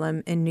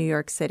Harlem, in New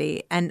York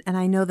City. And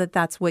I know that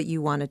that's what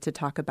you wanted to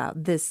talk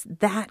about,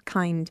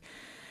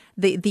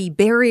 the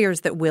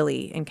barriers that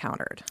Willie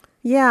encountered.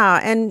 Yeah.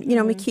 And,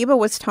 Makiba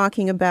was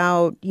talking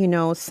about,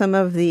 some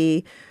of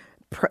the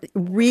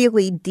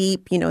really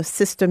deep,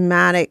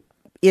 systematic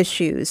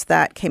issues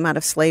that came out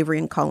of slavery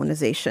and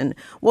colonization.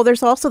 Well,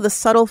 there's also the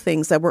subtle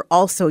things that were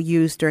also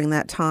used during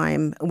that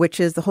time, which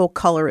is the whole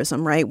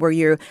colorism, right?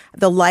 Where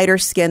the lighter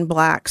skinned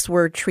blacks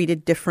were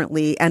treated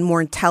differently and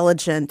more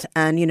intelligent.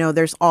 And,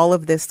 there's all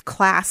of this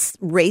class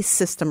race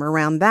system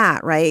around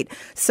that, right?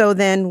 So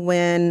then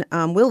when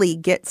Willie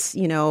gets,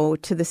 to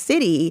the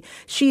city,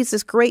 she's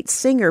this great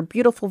singer,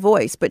 beautiful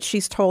voice, but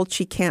she's told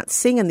she can't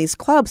sing in these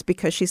clubs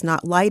because she's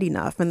not light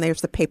enough. And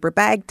there's the paper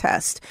bag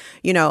test,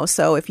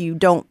 so if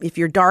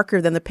you're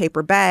darker than the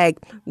paper bag,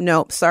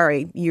 nope,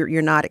 sorry,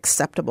 you're not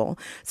acceptable.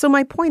 So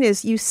my point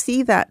is, you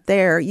see that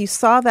there. You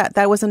saw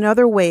that was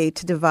another way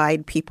to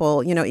divide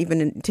people,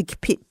 even to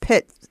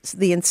pit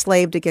the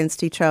enslaved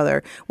against each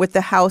other with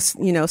the house,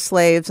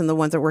 slaves and the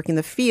ones that work in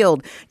the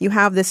field. You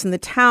have this in the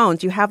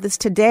towns. You have this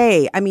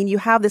today. I mean, you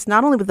have this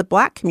not only with the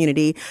Black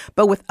community,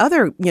 but with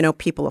other,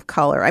 people of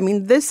color. I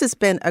mean, this has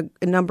been a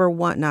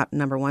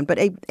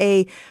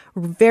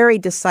very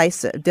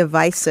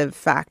divisive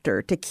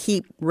factor to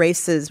keep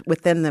races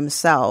within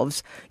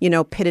themselves,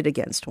 pitted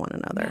against one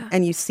another. Yeah.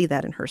 And you see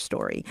that in her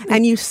story.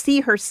 And you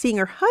see her seeing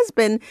her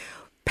husband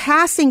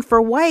passing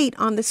for white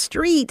on the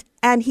street,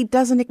 and he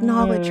doesn't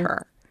acknowledge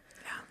her.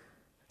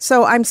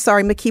 So I'm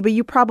sorry, Makiba,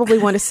 you probably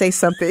want to say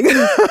something.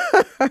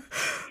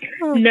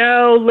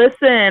 No,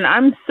 listen,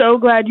 I'm so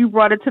glad you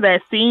brought it to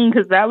that scene,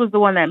 because that was the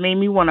one that made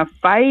me want to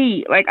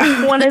fight. Like,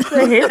 I wanted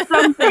to hit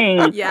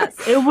something. Yes.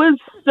 It was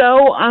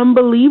so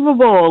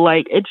unbelievable.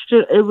 Like, it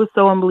was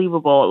so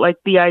unbelievable. Like,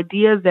 the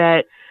idea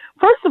that,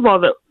 first of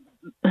all,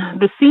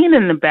 the scene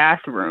in the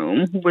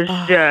bathroom was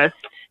just...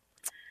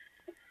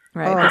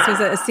 Right. This was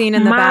a scene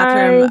in the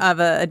bathroom of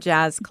a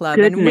jazz club.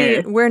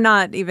 Goodness. And we're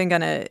not even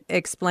going to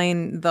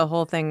explain the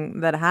whole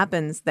thing that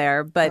happens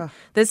there. But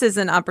this is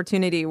an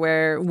opportunity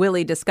where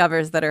Willie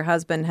discovers that her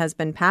husband has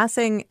been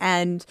passing,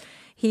 and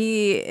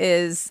he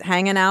is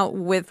hanging out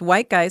with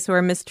white guys who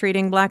are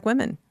mistreating Black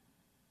women.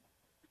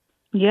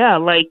 Yeah,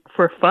 like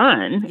for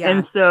fun. Yeah.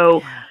 And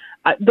so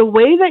the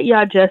way that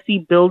Ya Jessie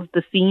builds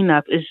the scene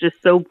up is just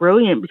so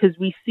brilliant, because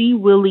we see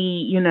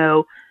Willie,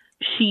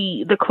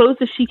 the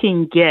closest she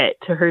can get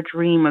to her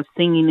dream of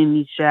singing in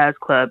these jazz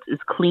clubs is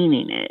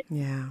cleaning it.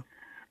 Yeah.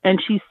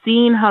 And she's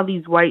seeing how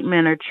these white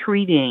men are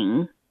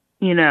treating,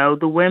 the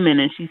women,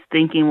 and she's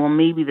thinking, well,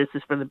 maybe this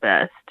is for the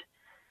best.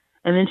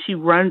 And then she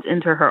runs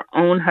into her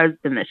own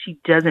husband that she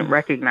doesn't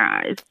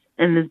recognize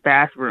in this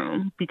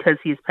bathroom because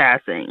he's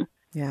passing.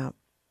 Yeah.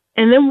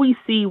 And then we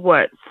see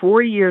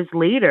 4 years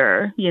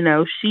later,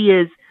 she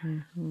is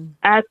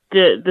at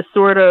the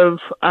sort of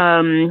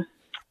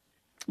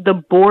the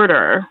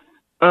border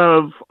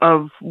of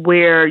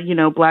where,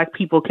 Black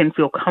people can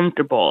feel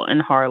comfortable in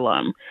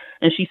Harlem.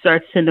 And she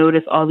starts to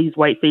notice all these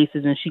white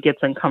faces, and she gets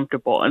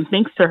uncomfortable and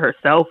thinks to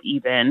herself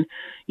even,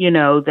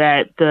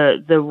 that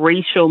the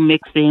racial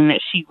mixing that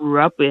she grew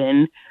up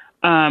in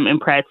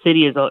Pratt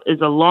City is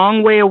a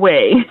long way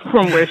away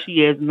from where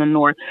she is in the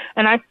North.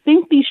 And I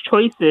think these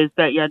choices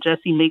that Ya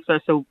Jessie makes are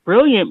so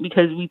brilliant,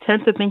 because we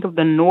tend to think of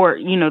the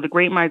North, the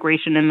Great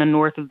Migration in the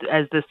North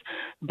as this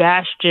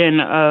bastion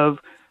of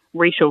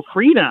racial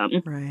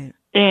freedom. Right.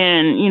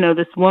 And,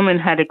 this woman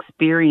had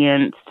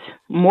experienced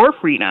more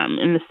freedom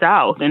in the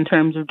South in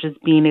terms of just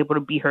being able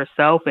to be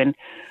herself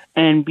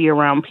and be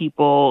around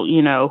people,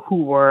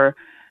 who were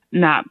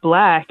not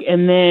Black.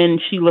 And then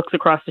she looks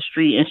across the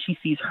street and she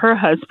sees her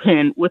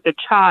husband with a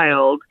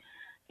child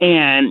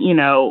and,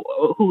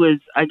 who is,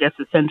 I guess,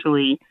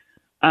 essentially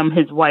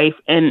his wife.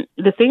 And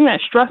the thing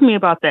that struck me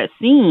about that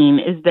scene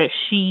is that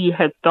she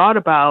had thought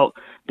about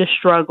the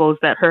struggles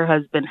that her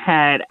husband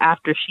had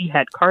after she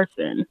had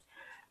Carson.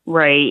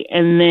 Right.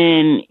 And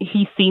then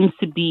he seems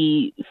to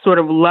be sort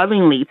of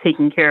lovingly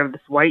taking care of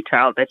this white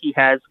child that he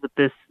has with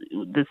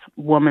this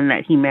woman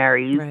that he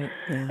marries. Right.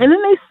 Yeah. And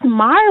then they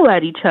smile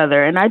at each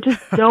other. And I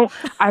just don't,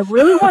 I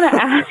really want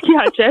to ask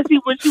Jessie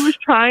what she was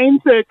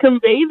trying to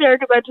convey there,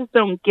 because I just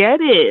don't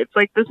get it. It's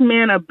like this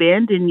man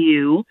abandoned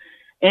you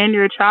and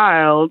your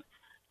child,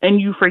 and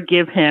you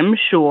forgive him,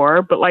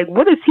 sure, but like,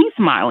 what is he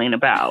smiling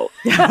about?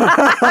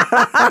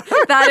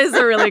 That is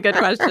a really good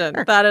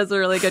question. That is a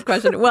really good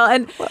question.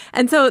 Well,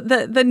 and so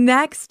the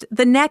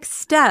next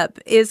step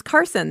is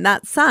Carson,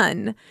 that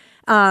son,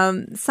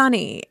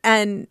 Sonny,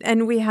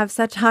 and we have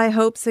such high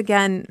hopes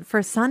again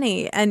for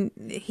Sonny, and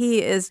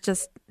he is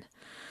just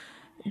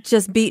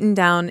beaten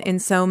down in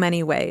so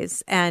many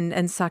ways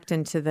and sucked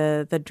into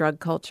the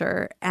drug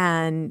culture.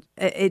 And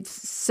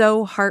it's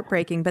so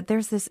heartbreaking. But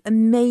there's this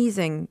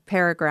amazing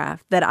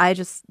paragraph that I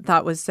just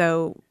thought was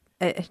so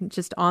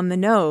just on the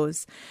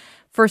nose.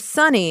 For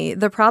Sonny,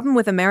 the problem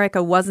with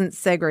America wasn't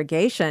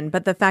segregation,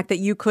 but the fact that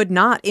you could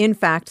not, in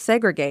fact,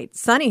 segregate.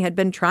 Sonny had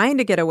been trying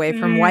to get away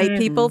from white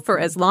people for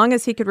as long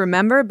as he could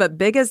remember, but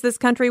big as this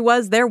country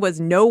was, there was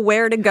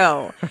nowhere to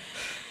go.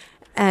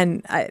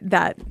 And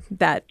that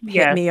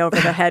hit me over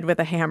the head with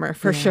a hammer,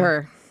 for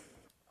sure.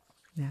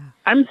 Yeah.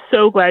 I'm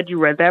so glad you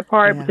read that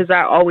part, because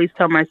I always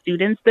tell my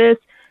students this,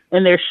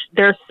 and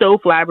they're so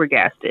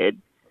flabbergasted.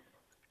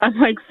 I'm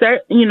like,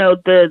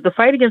 the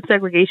fight against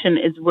segregation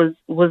was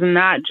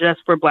not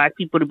just for Black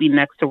people to be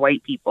next to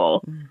white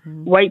people.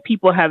 Mm-hmm. White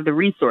people have the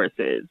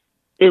resources.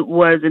 It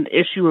was an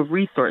issue of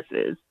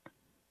resources.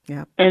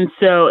 Yeah. And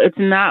so it's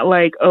not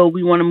like, oh,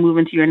 we want to move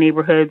into your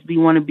neighborhoods, we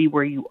want to be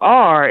where you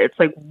are. It's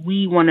like,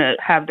 we want to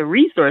have the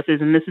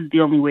resources, and this is the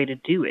only way to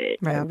do it.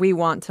 Right. We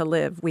want to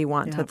live. We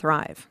want to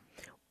thrive.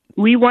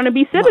 We want to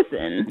be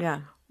citizens.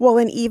 Yeah. Well,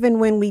 and even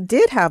when we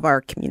did have our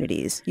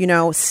communities,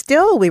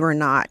 still we were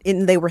not,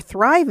 and they were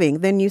thriving,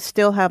 then you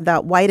still have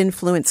that white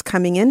influence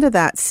coming into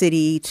that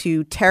city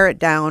to tear it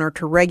down or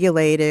to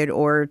regulate it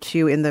or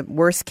to, in the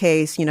worst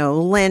case,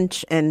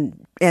 lynch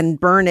and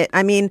burn it.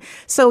 I mean,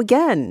 so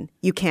again,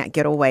 you can't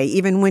get away,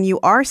 even when you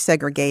are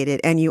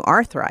segregated and you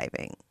are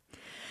thriving.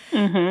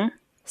 Mm-hmm.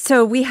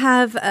 So we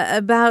have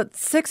about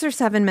 6 or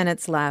 7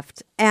 minutes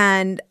left.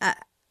 And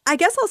I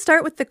guess I'll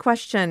start with the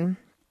question,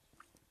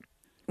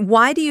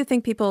 why do you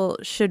think people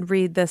should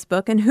read this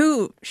book, and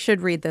who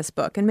should read this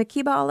book? And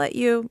Makiba, I'll let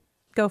you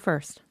go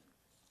first.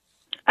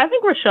 I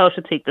think Rochelle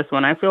should take this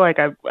one. I feel like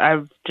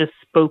I've just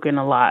spoken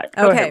a lot.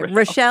 Go ahead,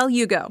 Rochelle,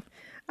 you go.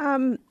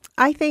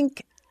 I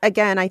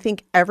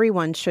think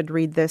everyone should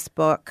read this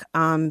book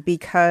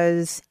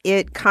because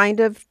it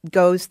kind of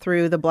goes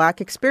through the Black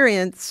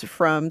experience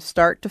from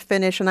start to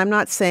finish. And I'm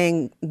not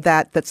saying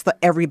that's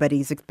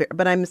everybody's experience,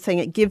 but I'm saying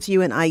it gives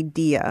you an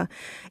idea.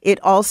 It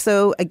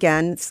also,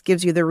 again,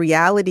 gives you the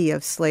reality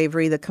of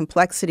slavery, the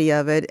complexity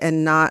of it,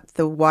 and not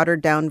the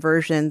watered down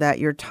version that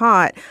you're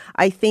taught.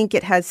 I think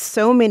it has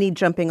so many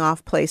jumping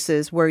off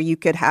places where you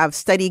could have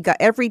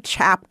every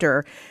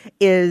chapter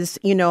is,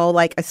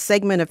 like a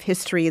segment of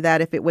history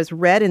that if it was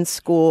read in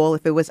school,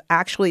 if it was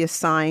actually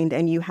assigned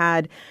and you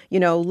had,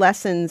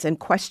 lessons and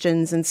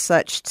questions and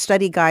such,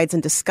 study guides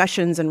and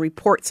discussions and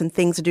reports and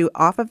things to do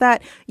off of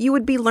that, you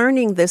would be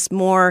learning this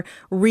more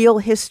real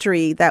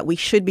history that we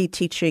should be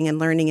teaching and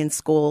learning in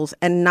schools,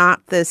 and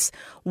not this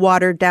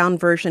watered down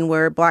version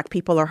where Black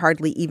people are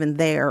hardly even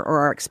there or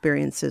our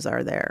experiences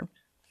are there.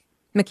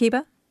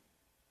 Makiba?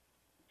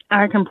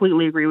 I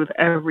completely agree with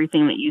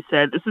everything that you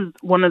said. This is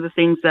one of the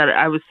things that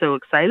I was so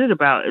excited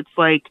about. It's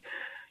like,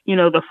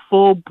 the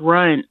full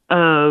brunt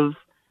of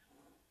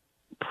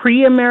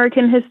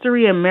pre-American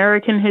history,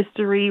 American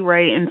history,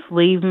 right?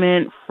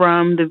 Enslavement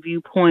from the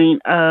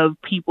viewpoint of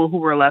people who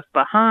were left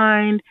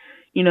behind.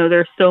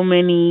 There's so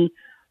many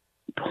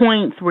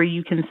points where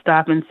you can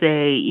stop and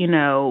say,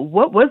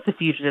 what was the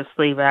Fugitive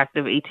Slave Act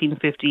of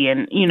 1850?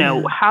 And,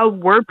 how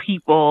were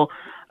people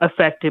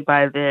affected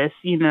by this?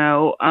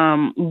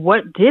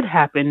 What did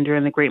happen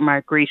during the Great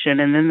Migration?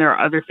 And then there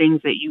are other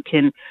things that you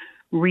can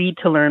read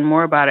to learn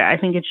more about it. I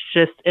think it's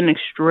just an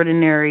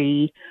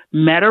extraordinary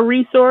meta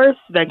resource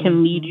that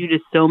can lead you to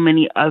so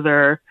many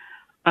other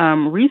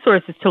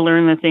resources to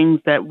learn the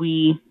things that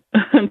we,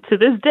 to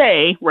this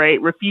day,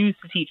 right, refuse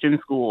to teach in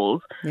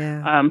schools,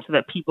 so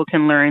that people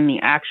can learn the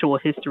actual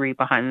history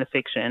behind the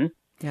fiction.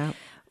 Yeah.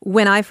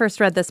 When I first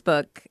read this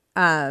book,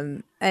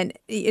 and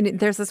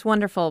there's this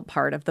wonderful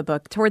part of the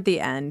book toward the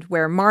end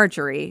where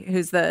Marjorie,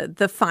 who's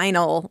the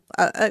final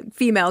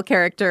female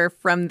character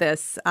from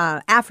this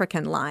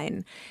African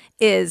line,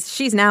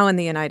 she's now in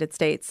the United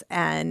States,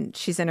 and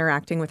she's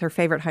interacting with her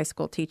favorite high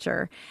school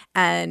teacher.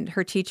 And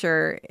her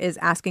teacher is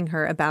asking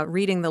her about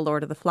reading The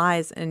Lord of the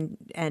Flies.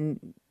 And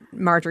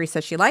Marjorie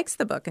says she likes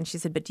the book. And she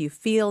said, but do you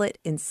feel it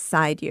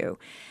inside you?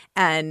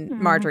 And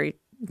Marjorie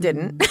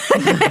didn't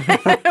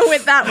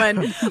with that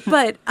one.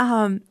 But,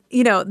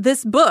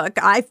 this book,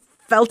 I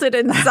felt it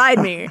inside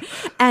me.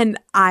 And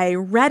I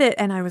read it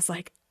and I was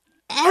like,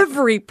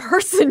 every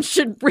person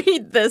should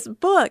read this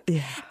book.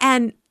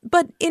 Yeah.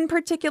 But in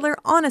particular,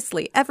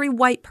 honestly, every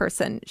white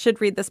person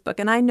should read this book.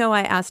 And I know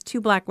I asked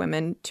 2 Black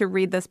women to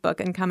read this book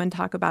and come and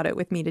talk about it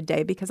with me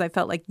today because I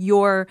felt like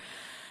your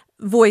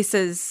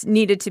voices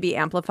needed to be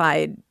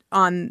amplified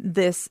on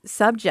this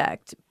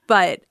subject.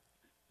 But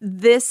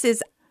this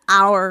is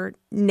our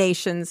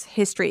nation's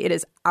history. It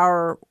is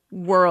our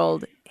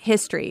world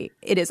history.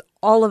 It is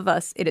all of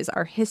us. It is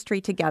our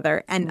history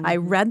together. And I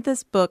read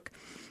this book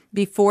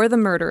before the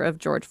murder of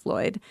George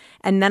Floyd.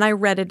 And then I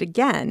read it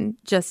again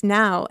just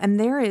now. And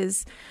there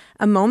is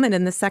a moment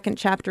in the second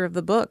chapter of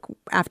the book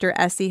after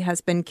Essie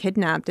has been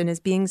kidnapped and is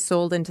being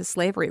sold into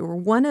slavery where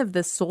one of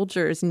the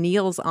soldiers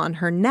kneels on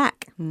her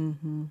neck.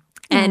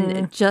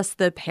 And just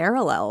the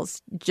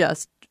parallels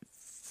just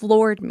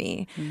floored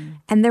me.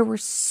 And there were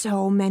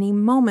so many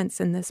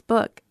moments in this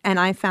book. And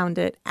I found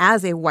it,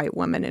 as a white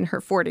woman in her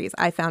 40s,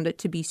 I found it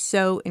to be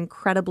so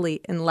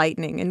incredibly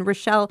enlightening. And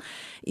Rochelle,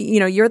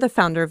 you're the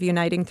founder of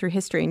Uniting Through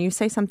History, and you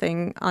say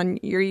something on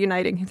your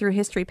Uniting Through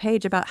History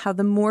page about how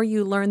the more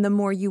you learn, the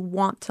more you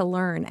want to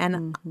learn.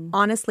 And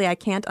honestly, I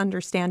can't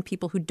understand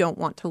people who don't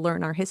want to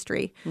learn our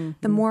history.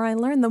 The more I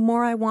learn, the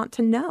more I want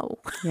to know.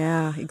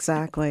 Yeah,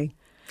 exactly.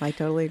 I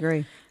totally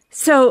agree.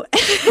 So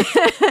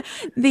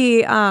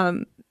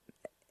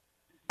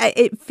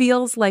it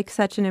feels like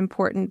such an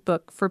important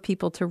book for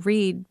people to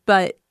read,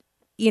 but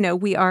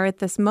we are at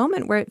this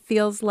moment where it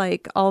feels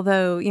like,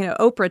 although,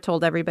 Oprah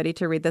told everybody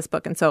to read this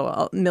book, and so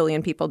a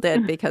million people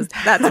did, because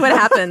that's what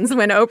happens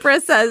when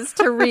Oprah says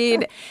to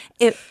read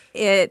it.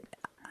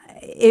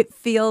 It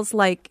feels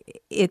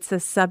like it's a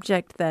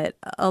subject that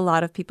a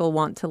lot of people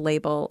want to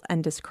label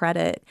and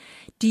discredit.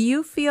 Do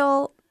you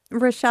feel,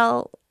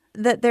 Rochelle,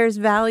 that there's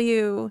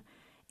value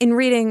in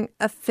reading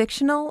a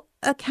fictional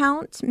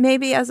account,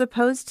 maybe as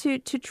opposed to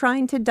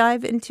trying to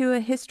dive into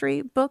a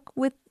history book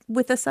with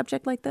a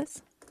subject like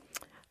this?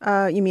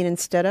 You mean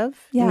instead of?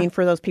 Yeah. You mean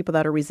for those people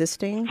that are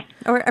resisting?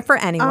 Or for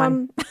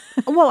anyone?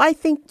 Well, I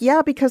think,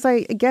 because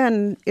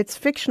it's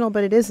fictional,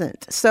 but it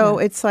isn't. So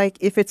it's like,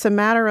 if it's a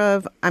matter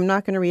of, I'm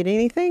not going to read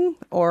anything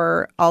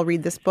or I'll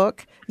read this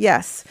book,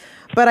 yes.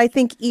 But I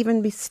think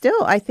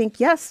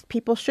yes,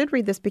 people should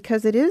read this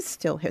because it is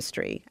still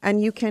history.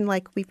 And you can,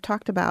 like we've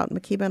talked about,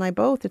 Makiba and I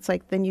both, it's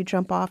like then you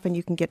jump off and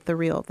you can get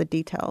the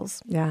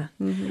details. Yeah.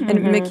 And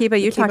Makiba,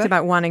 you talked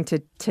about wanting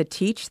to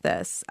teach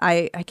this.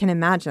 I can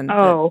imagine.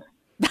 Oh,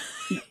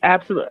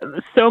 absolutely.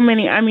 So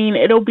many. I mean,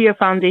 it'll be a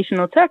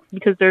foundational text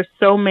because there's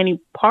so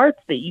many parts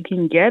that you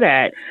can get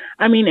at.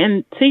 I mean,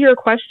 and to your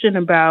question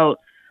about,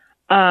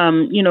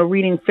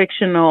 reading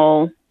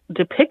fictional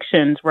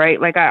depictions,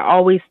 right? Like, I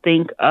always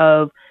think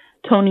of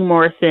Toni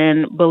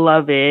Morrison,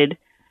 Beloved,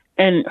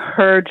 and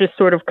her just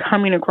sort of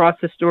coming across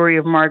the story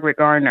of Margaret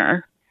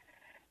Garner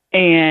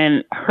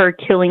and her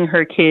killing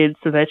her kids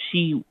so that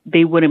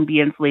they wouldn't be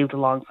enslaved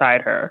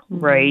alongside her,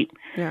 right?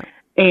 Yeah.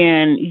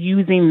 And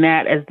using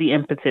that as the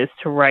impetus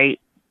to write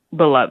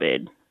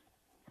Beloved.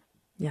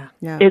 Yeah.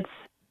 It's,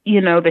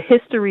 the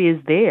history is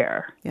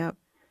there. Yep.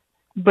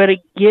 But it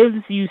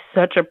gives you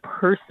such a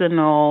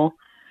personal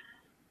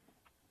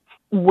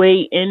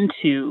way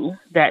into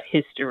that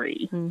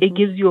history. It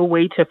gives you a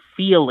way to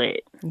feel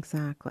it.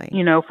 Exactly.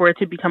 For it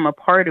to become a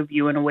part of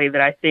you in a way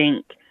that I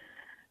think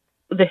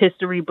the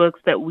history books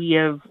that we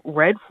have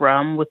read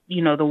from with,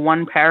 the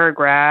one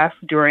paragraph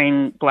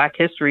during Black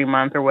History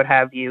Month or what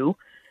have you,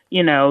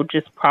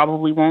 just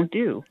probably won't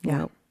do.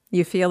 Yeah.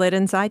 You feel it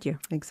inside you.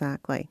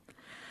 Exactly.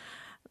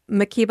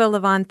 Makiba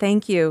Lavon,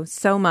 thank you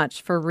so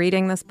much for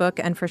reading this book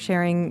and for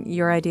sharing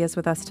your ideas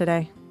with us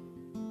today.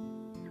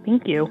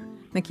 Thank you.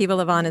 Makiba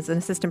Lavon is an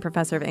assistant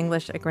professor of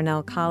English at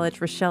Grinnell College.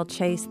 Rochelle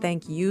Chase,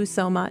 thank you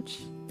so much.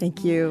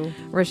 Thank you.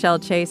 Rochelle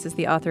Chase is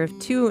the author of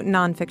 2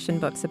 nonfiction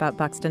books about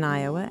Buxton,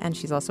 Iowa, and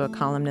she's also a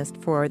columnist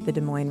for the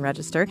Des Moines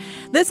Register.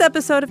 This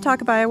episode of Talk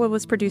of Iowa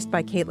was produced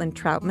by Caitlin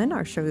Troutman.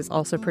 Our show is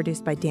also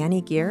produced by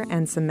Danny Gear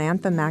and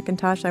Samantha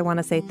McIntosh. I want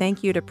to say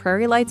thank you to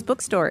Prairie Lights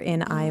Bookstore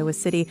in Iowa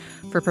City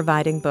for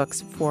providing books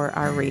for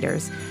our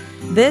readers.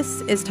 This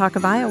is Talk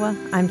of Iowa.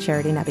 I'm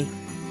Charity Nebbe.